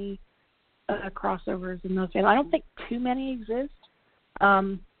many crossovers in those. I don't think too many exist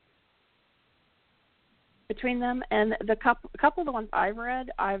between them. And a couple of the ones I've read,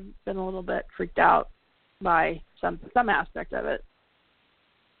 I've been a little bit freaked out by some aspect of it.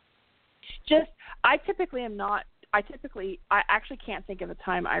 I actually can't think of a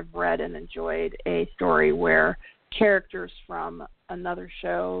time I've read and enjoyed a story where characters from another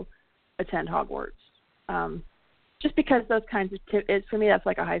show attend Hogwarts. Just because those kinds of for me, that's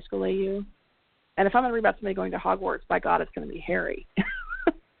like a high school AU. And if I'm going to read about somebody going to Hogwarts, by God, it's going to be Harry.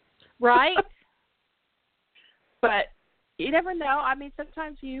 Right? But you never know.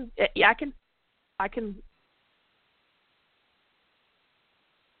 Sometimes I can.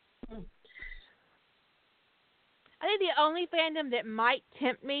 I think the only fandom that might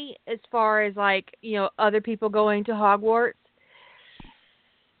tempt me as far as other people going to Hogwarts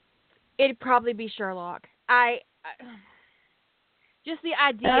It'd probably be Sherlock. Just the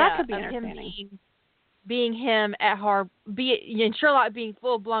idea that could be of him entertaining. being him at and Sherlock being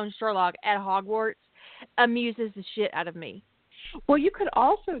full blown Sherlock at Hogwarts amuses the shit out of me. Well, you could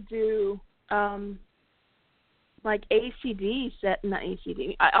also do like ACD set, not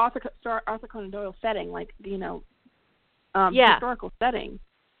ACD, Arthur Conan Doyle setting, like historical setting,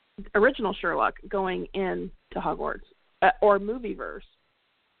 original Sherlock going into Hogwarts, or movieverse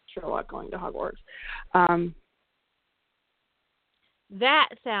Sherlock going to Hogwarts. That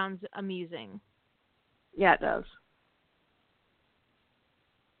sounds amusing. Yeah, it does.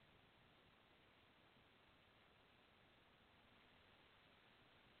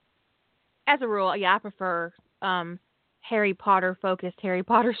 As a rule, yeah, I prefer Harry Potter focused Harry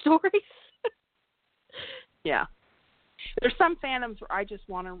Potter stories. Yeah. There's some fandoms where I just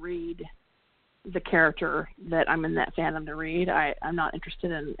want to read the character that I'm in that fandom to read. I'm not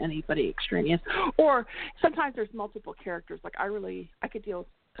interested in anybody extraneous. Or sometimes there's multiple characters. Like I could deal with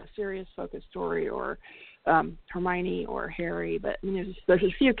a serious focused story, or Hermione or Harry, but I mean, there's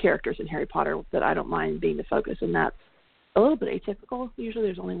a few characters in Harry Potter that I don't mind being the focus, and that's a little bit atypical. Usually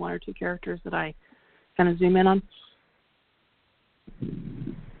there's only one or two characters that I kind of zoom in on.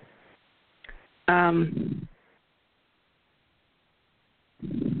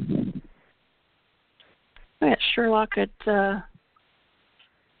 Yeah, Sherlock at I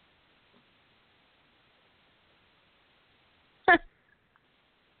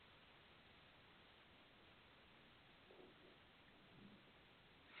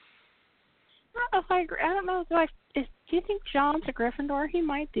don't know do you think John's a Gryffindor? He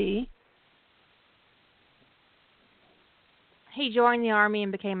might be. He joined the army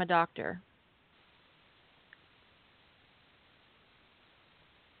and became a doctor.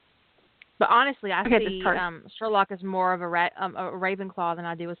 But honestly, I see Sherlock as more of a Ravenclaw than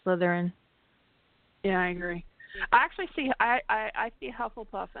I do a Slytherin. Yeah, I agree. I actually see I see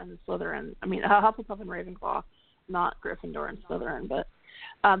Hufflepuff and Slytherin. I mean, Hufflepuff and Ravenclaw, not Gryffindor and Slytherin. But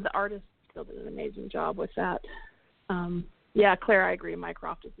the artist still did an amazing job with that. Yeah, Claire, I agree.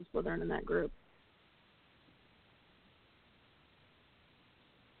 Mycroft is a Slytherin in that group.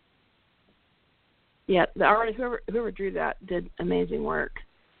 Yeah, the artist, whoever drew that, did amazing work.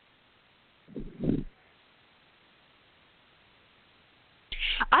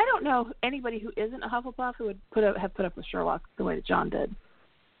 I don't know anybody who isn't a Hufflepuff who would have put up with Sherlock the way that John did.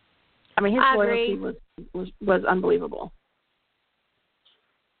 I mean, his loyalty was unbelievable.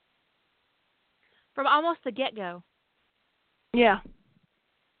 From almost the get-go. Yeah.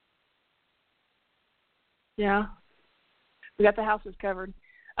 Yeah. We got the houses covered.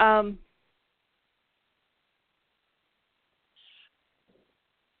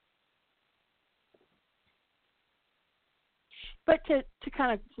 But to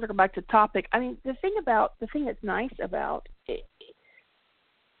kind of circle back to the topic, I mean, the thing that's nice about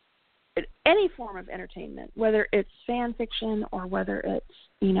any form of entertainment, whether it's fan fiction or whether it's,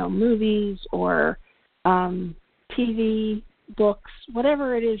 movies or TV, books,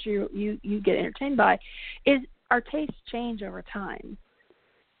 whatever it is you get entertained by, is our tastes change over time.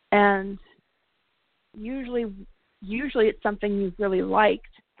 And usually it's something you've really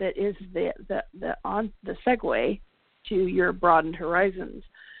liked that is the segue to your broadened horizons.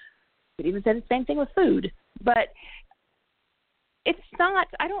 But even said the same thing with food. But it's not.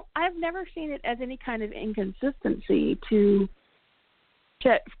 I've never seen it as any kind of inconsistency to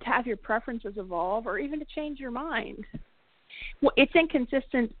have your preferences evolve or even to change your mind. Well, it's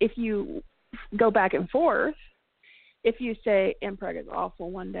inconsistent if you go back and forth. If you say Impreg is awful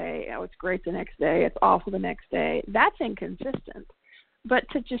one day, it's great the next day, it's awful the next day, that's inconsistent. But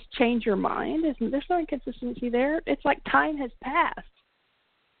to just change your mind, there's no inconsistency there. It's like time has passed.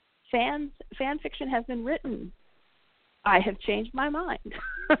 Fan fiction has been written. I have changed my mind.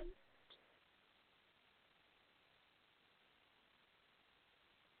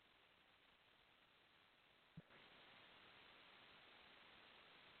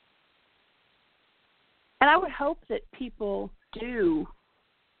 And I would hope that people do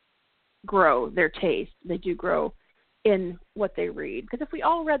grow their taste. They do grow in what they read. Because if we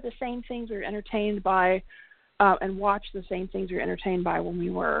all read the same things we were entertained by and watched the same things we were entertained by when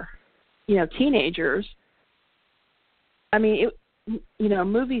we were, teenagers, I mean,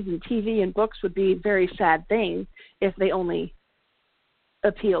 movies and TV and books would be very sad things if they only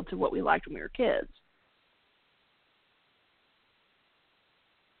appealed to what we liked when we were kids.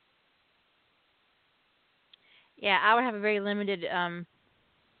 Yeah, I would have a very limited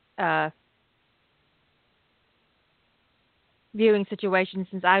viewing situation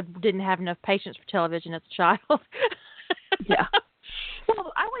since I didn't have enough patience for television as a child. Yeah.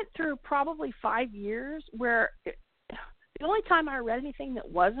 Well, through probably 5 years where the only time I read anything that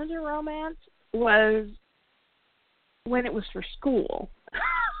wasn't a romance was when it was for school.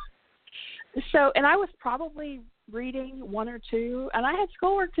 So, and I was probably reading one or two, and I had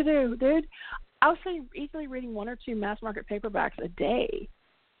schoolwork to do, dude. I was easily reading one or two mass market paperbacks a day.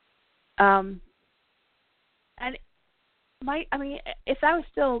 And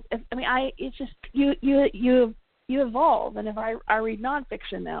it's just you evolve. And if I read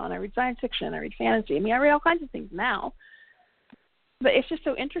nonfiction now, and I read science fiction, I read fantasy. I mean, I read all kinds of things now. But it's just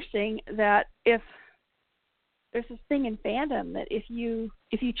so interesting that if there's this thing in fandom that if you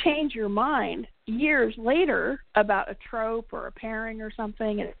change your mind years later about a trope or a pairing or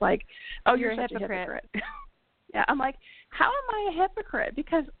something, it's like, oh, you're such a hypocrite. Yeah, I'm like, how am I a hypocrite?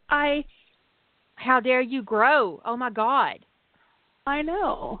 Because how dare you grow? Oh my God. I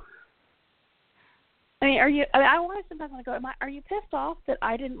know. I mean, I want to sometimes go, are you pissed off that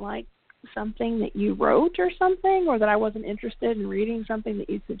I didn't like something that you wrote or something, or that I wasn't interested in reading something that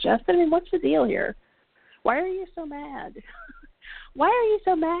you suggested? I mean, what's the deal here? Why are you so mad? Why are you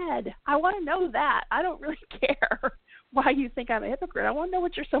so mad? I want to know that. I don't really care why you think I'm a hypocrite. I want to know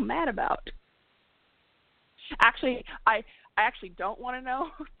what you're so mad about. Actually, I actually don't want to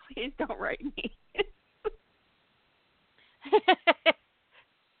know. Please don't write me.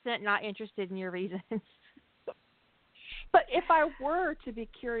 Not interested in your reasons. But if I were to be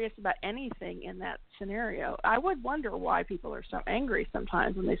curious about anything in that scenario, I would wonder why people are so angry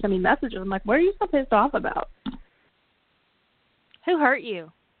sometimes when they send me messages. I'm like, what are you so pissed off about? Who hurt you?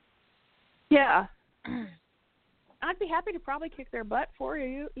 Yeah. I'd be happy to probably kick their butt for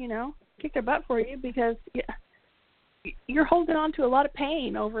you, because you're holding on to a lot of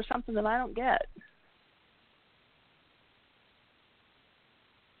pain over something that I don't get.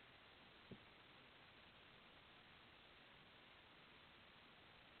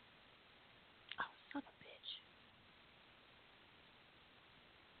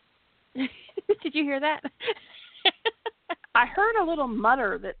 Did you hear that? I heard a little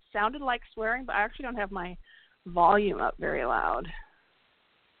mutter that sounded like swearing, but I actually don't have my volume up very loud.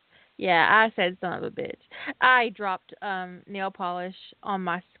 Yeah, I said son of a bitch. I dropped nail polish on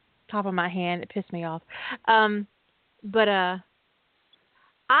my top of my hand. It pissed me off. But I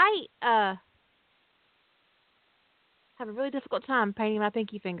have a really difficult time painting my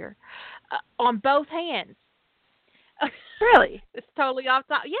pinky finger on both hands. Really? It's totally off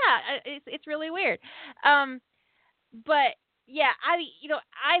top. Yeah, it's really weird. But yeah,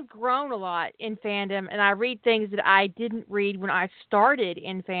 I've grown a lot in fandom, and I read things that I didn't read when I started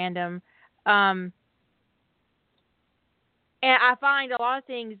in fandom. And I find a lot of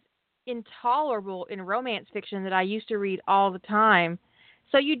things intolerable in romance fiction that I used to read all the time.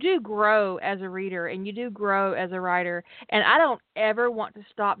 So you do grow as a reader, and you do grow as a writer, and I don't ever want to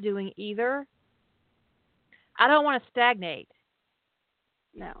stop doing either. I don't want to stagnate.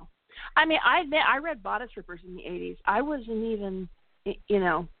 No. I mean, I read Bodice Rippers in the 80s. I wasn't even 15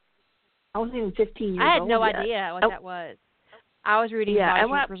 years old. I had no yet. idea what that was. I was reading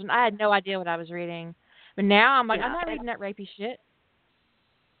Bodice Rippers, and I had no idea what I was reading. But now I'm like, I'm not reading that rapey shit.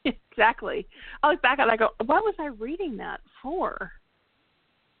 Exactly. I look back and I go, what was I reading that for?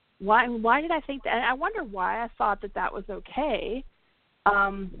 Why did I think that? And I wonder why I thought that was okay.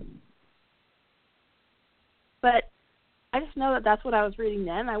 But I just know that that's what I was reading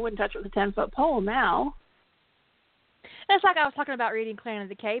then. I wouldn't touch it with a 10-foot pole now. That's like I was talking about reading Clan of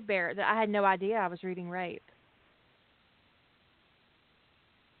the Cave Bear, that I had no idea I was reading rape.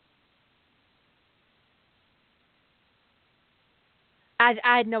 I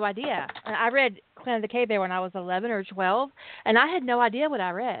had no idea. I read Clan of the Cave Bear when I was 11 or 12, and I had no idea what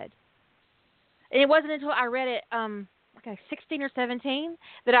I read. And it wasn't until I read it, 16 or 17,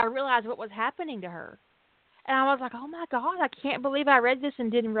 that I realized what was happening to her. And I was like, oh my God, I can't believe I read this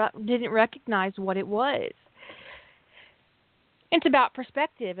and didn't recognize what it was. It's about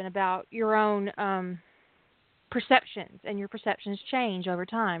perspective and about your own perceptions, and your perceptions change over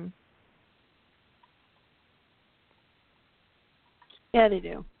time. Yeah, they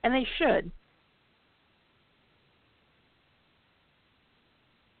do. And they should.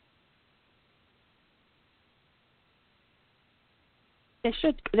 They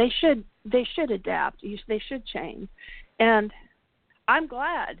should adapt. They should change. And I'm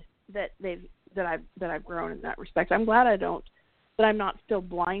glad that I've grown in that respect. I'm glad that I'm not still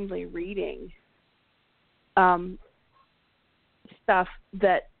blindly reading stuff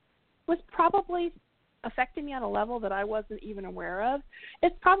that was probably affecting me on a level that I wasn't even aware of.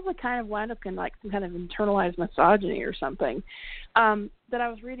 It's probably kind of wound up in like some kind of internalized misogyny or something, that I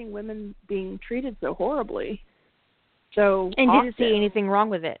was reading women being treated so horribly. so And didn't see often anything wrong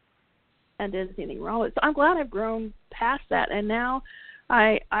with it. and didn't see anything wrong with it. So I'm glad I've grown past that, and now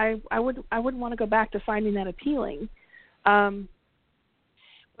I wouldn't want to go back to finding that appealing.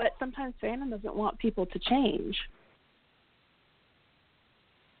 But sometimes fandom doesn't want people to change.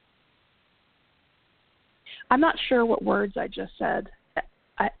 I'm not sure what words I just said.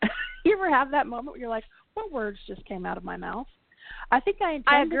 You ever have that moment where you're like, what words just came out of my mouth? I think I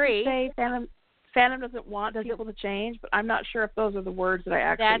intended to say fandom doesn't want people to change, but I'm not sure if those are the words that I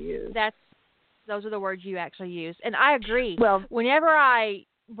actually use. Those are the words you actually use. And I agree. Well, whenever I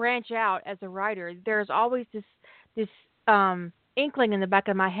branch out as a writer, there's always this inkling in the back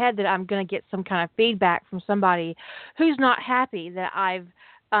of my head that I'm going to get some kind of feedback from somebody who's not happy that I've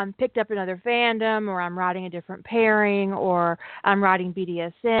picked up another fandom, or I'm writing a different pairing, or I'm writing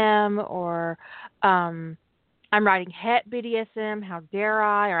BDSM, or I'm writing het BDSM, how dare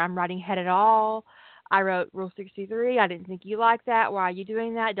I, or I'm writing het at all. I wrote Rule 63. I didn't think you liked that. Why are you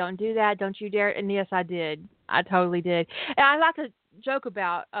doing that? Don't do that. Don't you dare. And yes, I did. I totally did. And I like to joke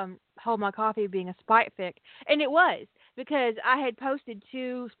about Hold My Coffee being a spite fic. And it was, because I had posted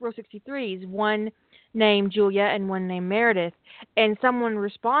 2 Rule 63s, one named Julia and one named Meredith. And someone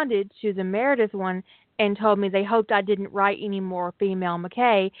responded to the Meredith one and told me they hoped I didn't write any more female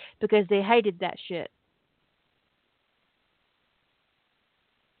McKay because they hated that shit.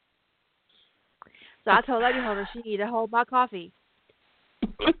 So I told Lady Holder she needed to hold my coffee.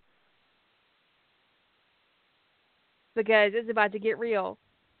 Because it's about to get real.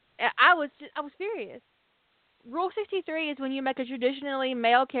 I was furious. Rule 63 is when you make a traditionally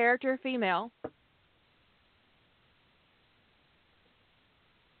male character female.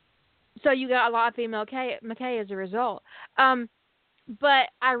 So you got a lot of female McKay as a result. But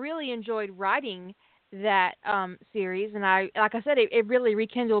I really enjoyed writing that series, and like I said, it really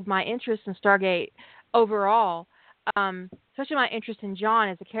rekindled my interest in Stargate overall, especially my interest in John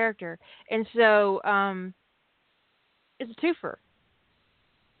as a character. And so it's a twofer.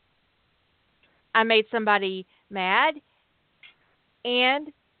 I made somebody mad,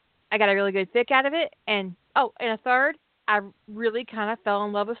 and I got a really good fic out of it, and a third, I really kind of fell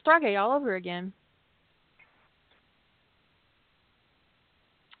in love with Stargate all over again.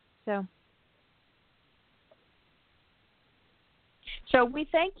 So we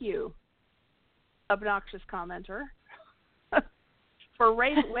thank you, obnoxious commenter, for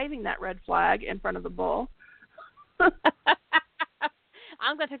waving that red flag in front of the bull. I'm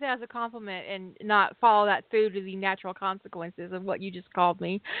going to take that as a compliment and not follow that through to the natural consequences of what you just called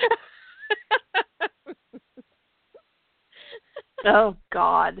me. Oh,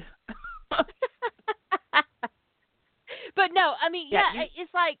 God. But no, I mean, yeah,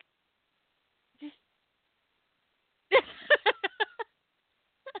 it's like, just...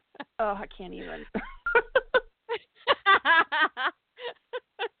 Oh, I can't even.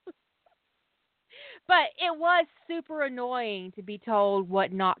 But it was super annoying to be told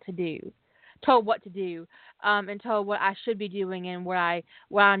what not to do, told what to do, and told what I should be doing and what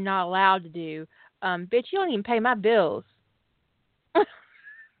I'm not allowed to do. Bitch, you don't even pay my bills.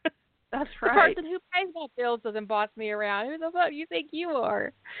 That's The right. person who pays my bills doesn't boss me around. Who the fuck do you think you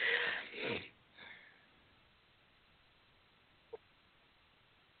are?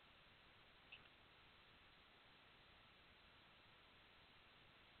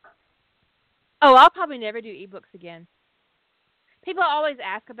 Oh, I'll probably never do ebooks again. People always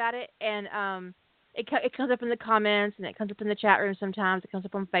ask about it, and it comes up in the comments, and it comes up in the chat room sometimes. It comes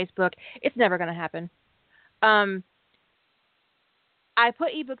up on Facebook. It's never going to happen. I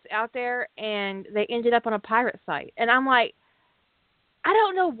put ebooks out there, and they ended up on a pirate site. And I'm like, I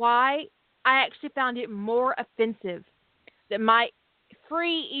don't know why. I actually found it more offensive that my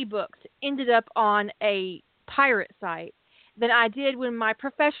free ebooks ended up on a pirate site than I did when my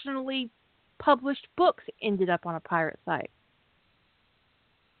professionally published books ended up on a pirate site.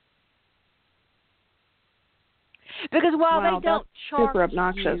 Because while they don't charge super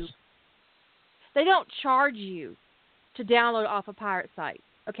obnoxious. you, they don't charge you to download off a pirate site,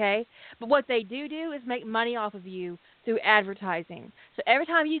 okay? But what they do is make money off of you through advertising. So every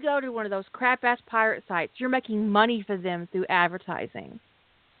time you go to one of those crap-ass pirate sites, you're making money for them through advertising.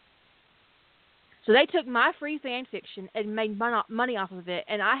 So they took my free fan fiction and made money off of it,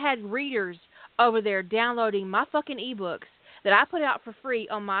 and I had readers over there downloading my fucking ebooks that I put out for free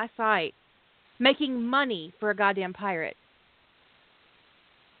on my site, making money for a goddamn pirate.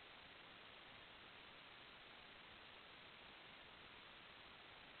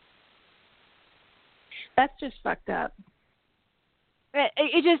 That's just fucked up.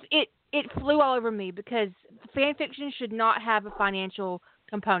 It flew all over me because fan fiction should not have a financial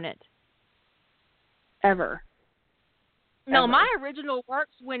component. Ever. No, ever. my original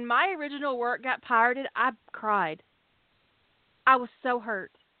works, when my original work got pirated, I cried. I was so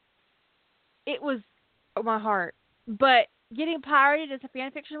hurt. It was my heart. But getting pirated as a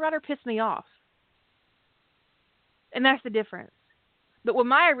fan fiction writer pissed me off. And that's the difference. But when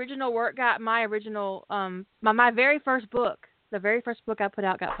my original work got my original, my very first book, the very first book I put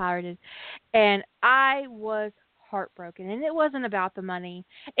out got pirated, and I was heartbroken. And it wasn't about the money.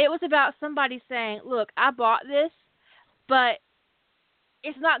 It was about somebody saying, look, I bought this, but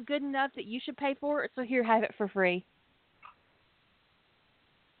it's not good enough that you should pay for it, so here, have it for free.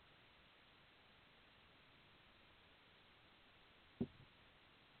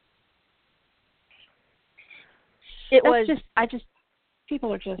 It That's was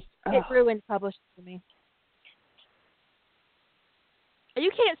people are just. it ruined publishing for me.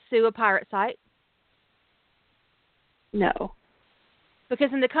 You can't sue a pirate site No.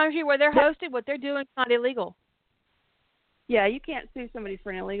 because in the country where they're hosted, what they're doing is not illegal. Yeah, you can't sue somebody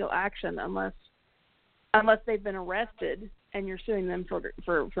for an illegal action unless they've been arrested and you're suing them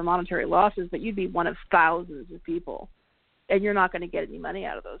for monetary losses. But you'd be one of thousands of people, and you're not going to get any money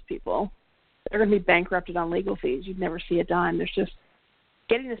out of those people. They're going to be bankrupted on legal fees. You'd never see a dime. There's just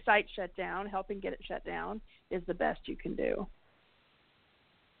getting the site shut down, helping get it shut down is the best you can do.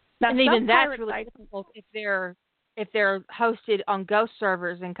 Now, And even that's pirate really sites, difficult if they're hosted on ghost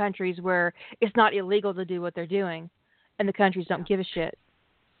servers in countries where it's not illegal to do what they're doing, and the countries don't give a shit.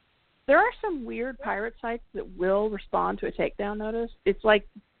 there are some weird pirate sites that will respond to a takedown notice. It's like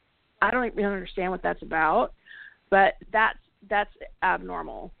I don't even understand what that's about, but that's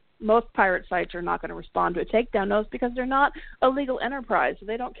abnormal. Most pirate sites are not going to respond to a takedown notice because they're not a legal enterprise, so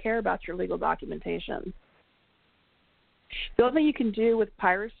they don't care about your legal documentation. The only thing you can do with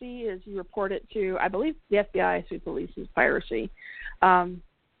piracy is you report it to, I believe, the FBI, who polices piracy.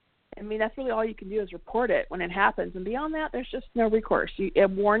 I mean, that's really all you can do is report it when it happens. And beyond that, there's just no recourse. You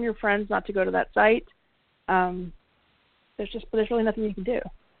warn your friends not to go to that site. There's really nothing you can do.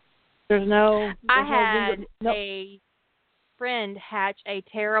 I had a friend hatch a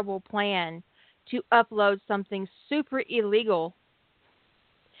terrible plan to upload something super illegal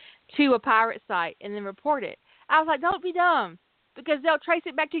to a pirate site and then report it. I was like, don't be dumb, because they'll trace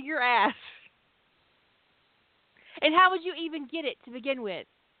it back to your ass. And how would you even get it to begin with?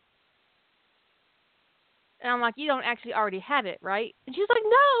 And I'm like, you don't actually already have it, right? And she was like,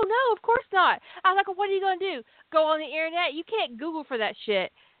 no, of course not. I was like, well, what are you going to do? Go on the internet? You can't Google for that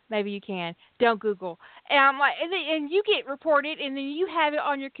shit. Maybe you can. Don't Google. And I'm like, and you get reported, and then you have it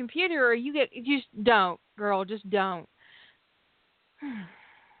on your computer, or just don't, girl, just don't.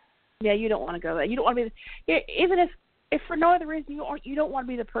 Yeah, you don't want to go there. You don't want to be, even if for no other reason, you don't want to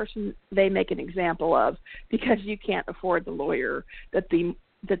be the person they make an example of because you can't afford the lawyer that the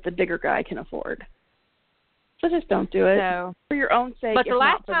bigger guy can afford. So just don't do it for your own sake. But the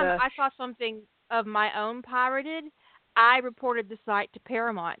last time I saw something of my own pirated, I reported the site to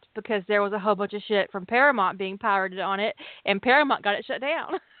Paramount because there was a whole bunch of shit from Paramount being pirated on it, and Paramount got it shut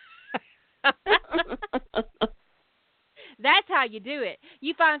down. That's how you do it.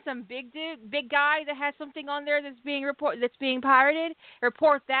 You find some big guy that has something on there that's being pirated,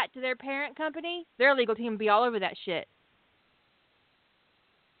 report that to their parent company. Their legal team will be all over that shit.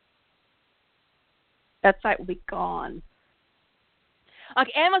 That site will be gone. Like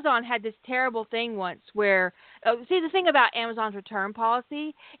Amazon had this terrible thing once where, the thing about Amazon's return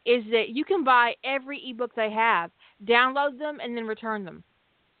policy is that you can buy every ebook they have, download them, and then return them.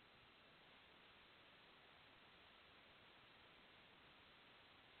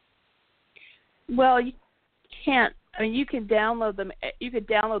 Well, you can't. I mean, you can download them. You could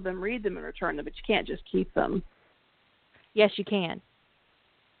download them, read them, and return them, but you can't just keep them. Yes, you can.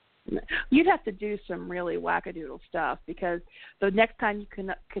 You'd have to do some really wackadoodle stuff because the next time you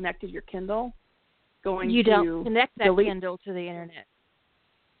connected your Kindle, you don't connect that Kindle to the internet.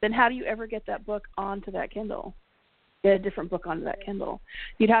 Then how do you ever get that book onto that Kindle? Get a different book onto that Kindle.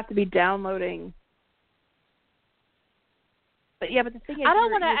 You'd have to be downloading. But the thing is, I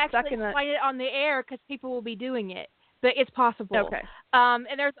don't want to actually explain it on the air because people will be doing it, but it's possible. Okay. And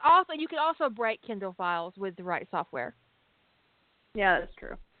you can also break Kindle files with the right software. Yeah, that's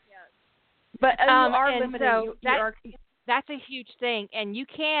true. But you are limited. So that's a huge thing, and you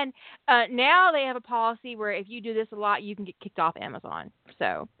can now they have a policy where if you do this a lot, you can get kicked off Amazon.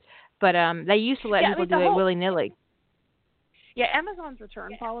 So, but they used to let people do it willy-nilly. Yeah, Amazon's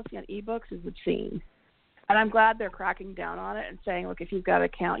return policy on ebooks is obscene. And I'm glad they're cracking down on it and saying, look, if you've got an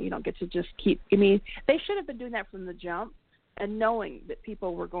account, you don't get to just keep. I mean, they should have been doing that from the jump and knowing that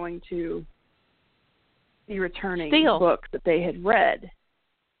people were going to be returning books that they had read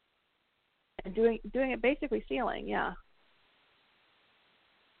and doing it basically stealing. Yeah,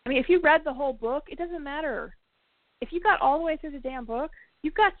 I mean, if you read the whole book, it doesn't matter. If you got all the way through the damn book,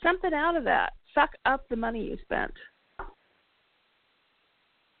 you got something out of that. Suck up the money you spent.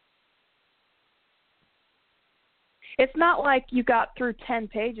 It's not like you got through 10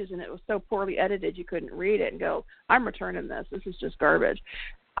 pages and it was so poorly edited you couldn't read it and go, I'm returning this. This is just garbage.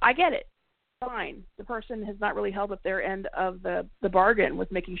 I get it. Fine. The person has not really held up their end of the bargain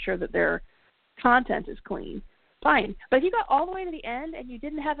with making sure that their content is clean. Fine. But if you got all the way to the end and you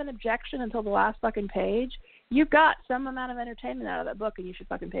didn't have an objection until the last fucking page, you got some amount of entertainment out of that book and you should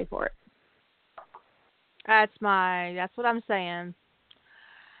fucking pay for it. That's what I'm saying.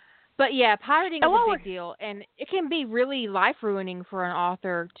 But yeah, pirating is a big deal, and it can be really life-ruining for an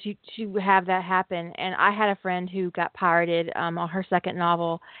author to have that happen. And I had a friend who got pirated on her second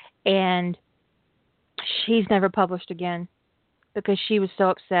novel, and she's never published again because she was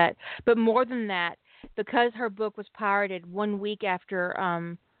so upset. But more than that, because her book was pirated 1 week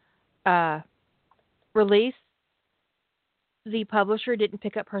after release, the publisher didn't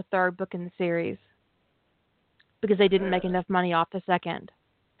pick up her third book in the series because they didn't make enough money off the second.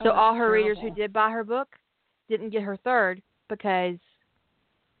 So all her readers who did buy her book didn't get her third because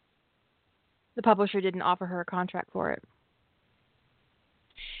the publisher didn't offer her a contract for it.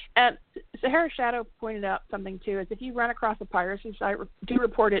 And Sahara Shadow pointed out something, too, is if you run across a piracy site, do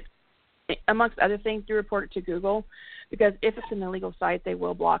report it, amongst other things, do report it to Google, because if it's an illegal site, they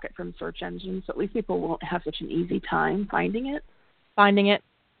will block it from search engines, so at least people won't have such an easy time finding it.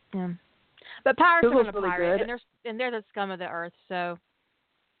 Yeah. But pirates Google's are going to really pirate, good. and they're the scum of the earth, so...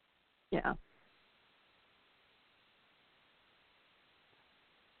 Yeah.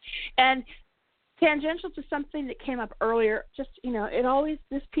 And tangential to something that came up earlier, just,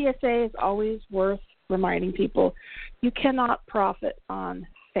 this PSA is always worth reminding people. You cannot profit on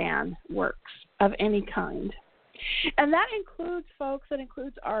fan works of any kind. And that includes, folks, that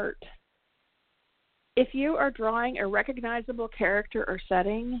includes art. If you are drawing a recognizable character or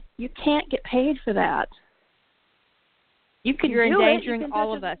setting, you can't get paid for that. You're endangering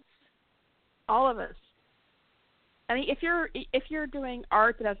all of us. All of us. I mean, if you're doing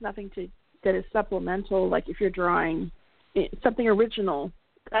art that has nothing that is supplemental, like if you're drawing something original,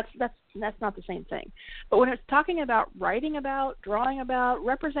 that's not the same thing. But when it's talking about writing about, drawing about,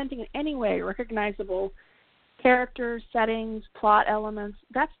 representing in any way recognizable characters, settings, plot elements,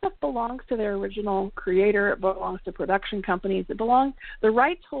 that stuff belongs to their original creator. It belongs to production companies. The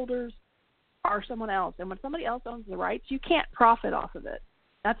rights holders are someone else, and when somebody else owns the rights, you can't profit off of it.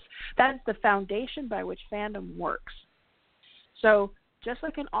 That is the foundation by which fandom works. So just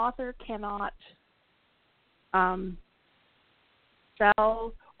like an author cannot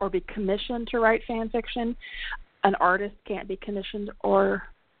sell or be commissioned to write fan fiction, an artist can't be commissioned or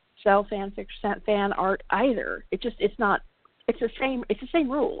sell fan art either. It's the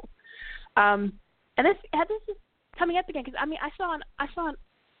same rule. And this is coming up again because I saw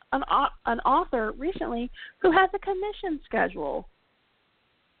an author recently who has a commission schedule.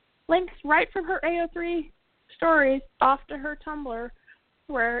 Links right from her AO3 stories off to her Tumblr,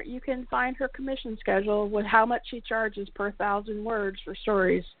 where you can find her commission schedule with how much she charges per 1,000 words for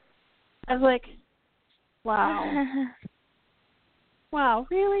stories. I was like, wow. Wow,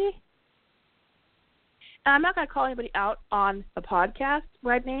 really? And I'm not going to call anybody out on a podcast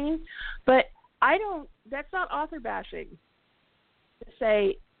right now, but that's not author bashing to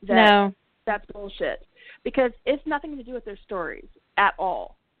say that that's bullshit, because it's nothing to do with their stories at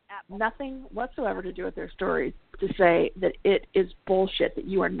all. Nothing whatsoever to do with their stories to say that it is bullshit that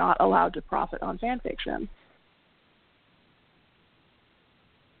you are not allowed to profit on fan fiction.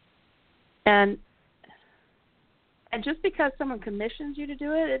 And just because someone commissions you to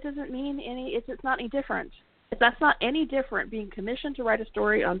do it, it doesn't mean it's not any different. That's not any different. Being commissioned to write a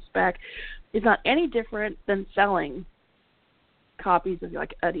story on spec is not any different than selling copies of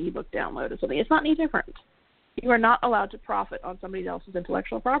like an ebook download or something. It's not any different. You are not allowed to profit on somebody else's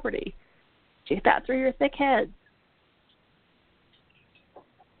intellectual property. Get that through your thick head.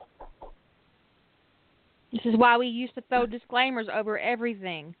 This is why we used to throw disclaimers over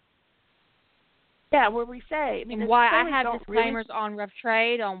everything. Yeah, where we say... and why I have disclaimers on Rough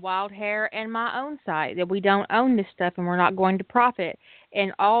Trade, on Wild Hair, and my own site, that we don't own this stuff and we're not going to profit.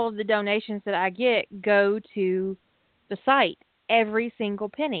 And all of the donations that I get go to the site, every single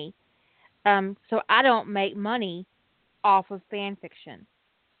penny. So I don't make money off of fan fiction.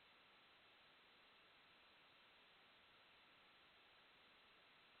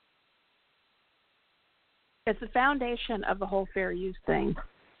 It's the foundation of the whole fair use thing,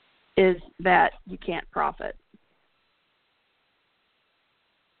 is that you can't profit.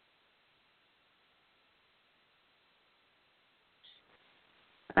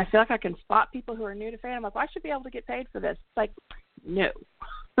 I feel like I can spot people who are new to fandom. I'm like, well, I should be able to get paid for this. It's like, no.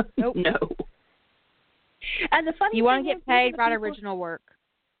 Nope. No. And the funny You thing want to is, get paid, these are the write people- original work.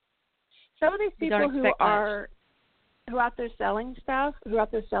 Some of these You don't people who expect much. are who out there selling stuff, who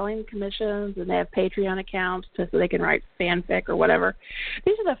out there selling commissions, and they have Patreon accounts so they can write fanfic or whatever.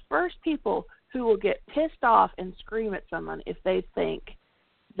 These are the first people who will get pissed off and scream at someone if they think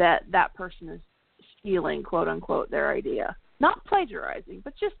that that person is stealing, quote unquote, their idea. Not plagiarizing,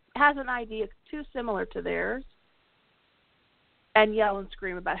 but just has an idea too similar to theirs, and yell and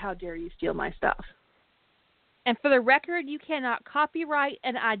scream about how dare you steal my stuff. And for the record, you cannot copyright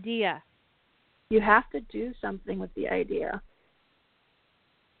an idea. You have to do something with the idea.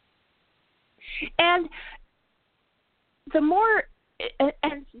 And the more,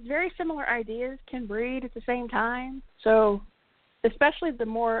 and very similar ideas can breed at the same time. So, especially the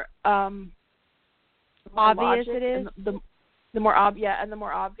more Obvious it is. The more and the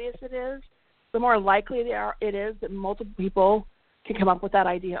more obvious it is, the more likely it is that multiple people can come up with that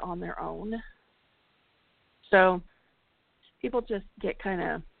idea on their own. So, people just get kind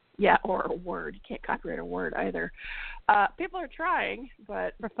of, or a word. You can't copyright a word either. People are trying,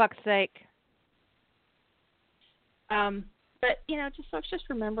 but For fuck's sake. But, folks, just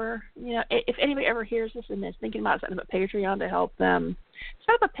remember, if anybody ever hears this and is thinking about setting up a Patreon to help them,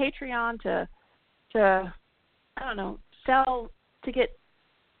 set up a Patreon to I don't know, sell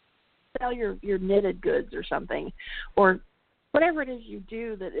your knitted goods or something, or whatever it is you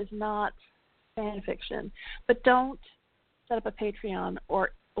do that is not fan fiction. But don't set up a Patreon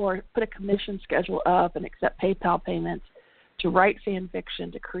or put a commission schedule up and accept PayPal payments to write fan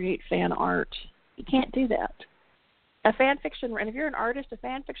fiction, to create fan art. You can't do that. A fan fiction, and if you're an artist, a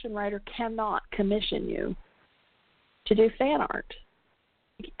fan fiction writer cannot commission you to do fan art,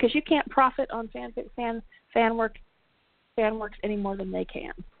 because you can't profit on fan works any more than they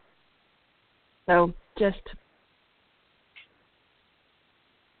can. So this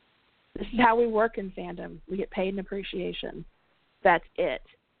is how we work in fandom. We get paid in appreciation. That's it.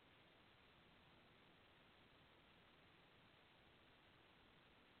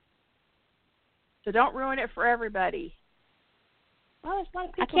 So don't ruin it for everybody. Well, there's a lot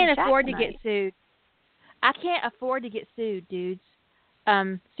of people I can't in chat afford to tonight. get sued. I can't afford to get sued, dudes.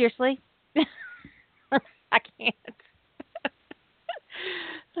 Seriously? I can't.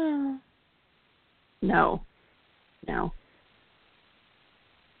 No.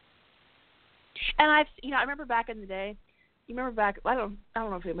 And I remember back in the day. You remember back? I don't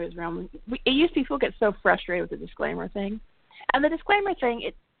know if anybody was around. It used to be people get so frustrated with the disclaimer thing, and the disclaimer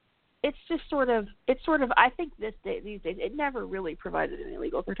thing. It's sort of. I think these days, it never really provided any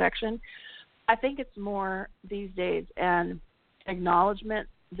legal protection. I think it's more these days an acknowledgement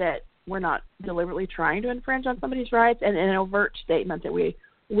that we're not deliberately trying to infringe on somebody's rights, and an overt statement that we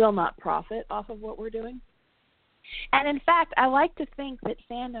will not profit off of what we're doing. And in fact, I like to think that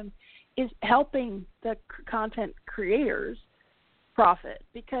fandom is helping the content creators profit,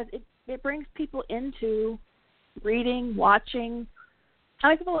 because it brings people into reading, watching. How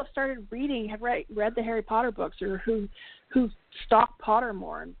many people have started reading, have read the Harry Potter books, or who stock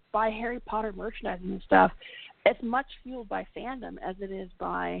Pottermore and buy Harry Potter merchandising and stuff? It's much fueled by fandom as it is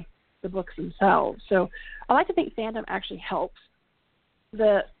by the books themselves. So I like to think fandom actually helps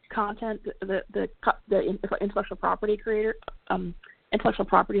the content, the intellectual property creator, intellectual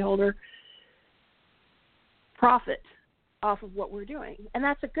property holder profit off of what we're doing, and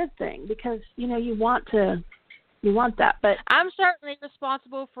that's a good thing, because you want that. But I'm certainly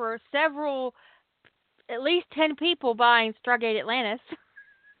responsible for at least 10 people buying Stargate Atlantis.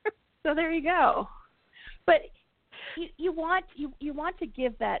 So there you go. But you want to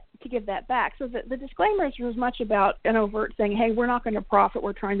give that back. So the disclaimers are as much about an overt saying, hey, we're not going to profit,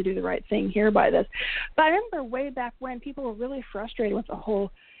 we're trying to do the right thing here by this. But I remember way back when people were really frustrated with the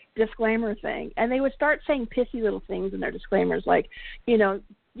whole disclaimer thing, and they would start saying pissy little things in their disclaimers, like, you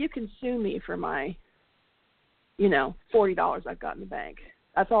can sue me for my $40 I've got in the bank.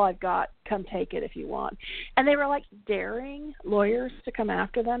 That's all I've got. Come take it if you want. And they were like daring lawyers to come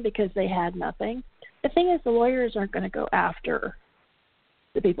after them because they had nothing. The thing is, the lawyers aren't going to go after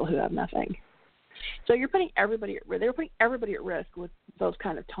the people who have nothing. So you're putting everybody at risk. They were putting everybody at risk with those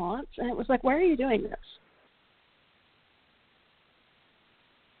kind of taunts. And it was like, why are you doing this?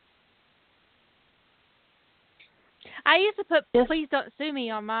 I used to put "Please don't sue me"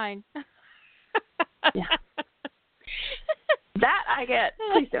 on mine. Yeah. That I get.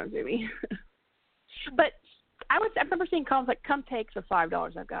 Please don't sue me. But I remember seeing comments like, "Come take the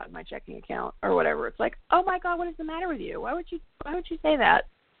 $5 I've got in my checking account," or whatever. It's like, oh my God, what is the matter with you? Why would you say that?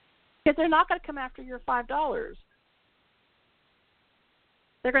 Because they're not going to come after your $5.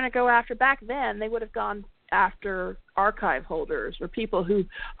 They're going to go after, back then, they would have gone after archive holders or people who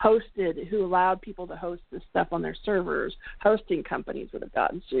allowed people to host this stuff on their servers. Hosting companies would have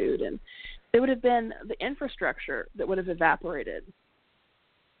gotten sued, and it would have been the infrastructure that would have evaporated.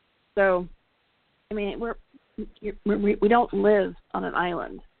 So, I mean, we don't live on an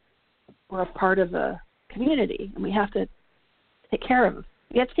island. We're a part of a community, and we have to take care of.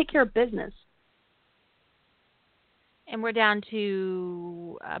 We have to take care of business. And we're down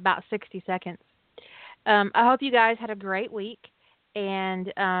to about 60 seconds. I hope you guys had a great week, and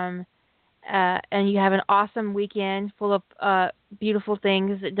you have an awesome weekend full of beautiful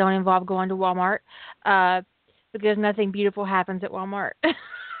things that don't involve going to Walmart, because nothing beautiful happens at Walmart.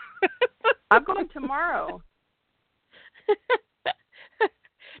 I'm going tomorrow.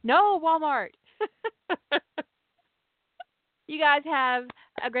 No, Walmart. You guys have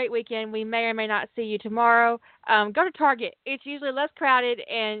a great weekend. We may or may not see you tomorrow. Go to Target. It's usually less crowded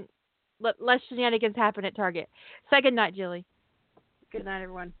and less shenanigans happen at Target. Say good night, Julie. Good night,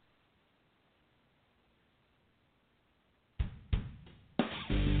 everyone.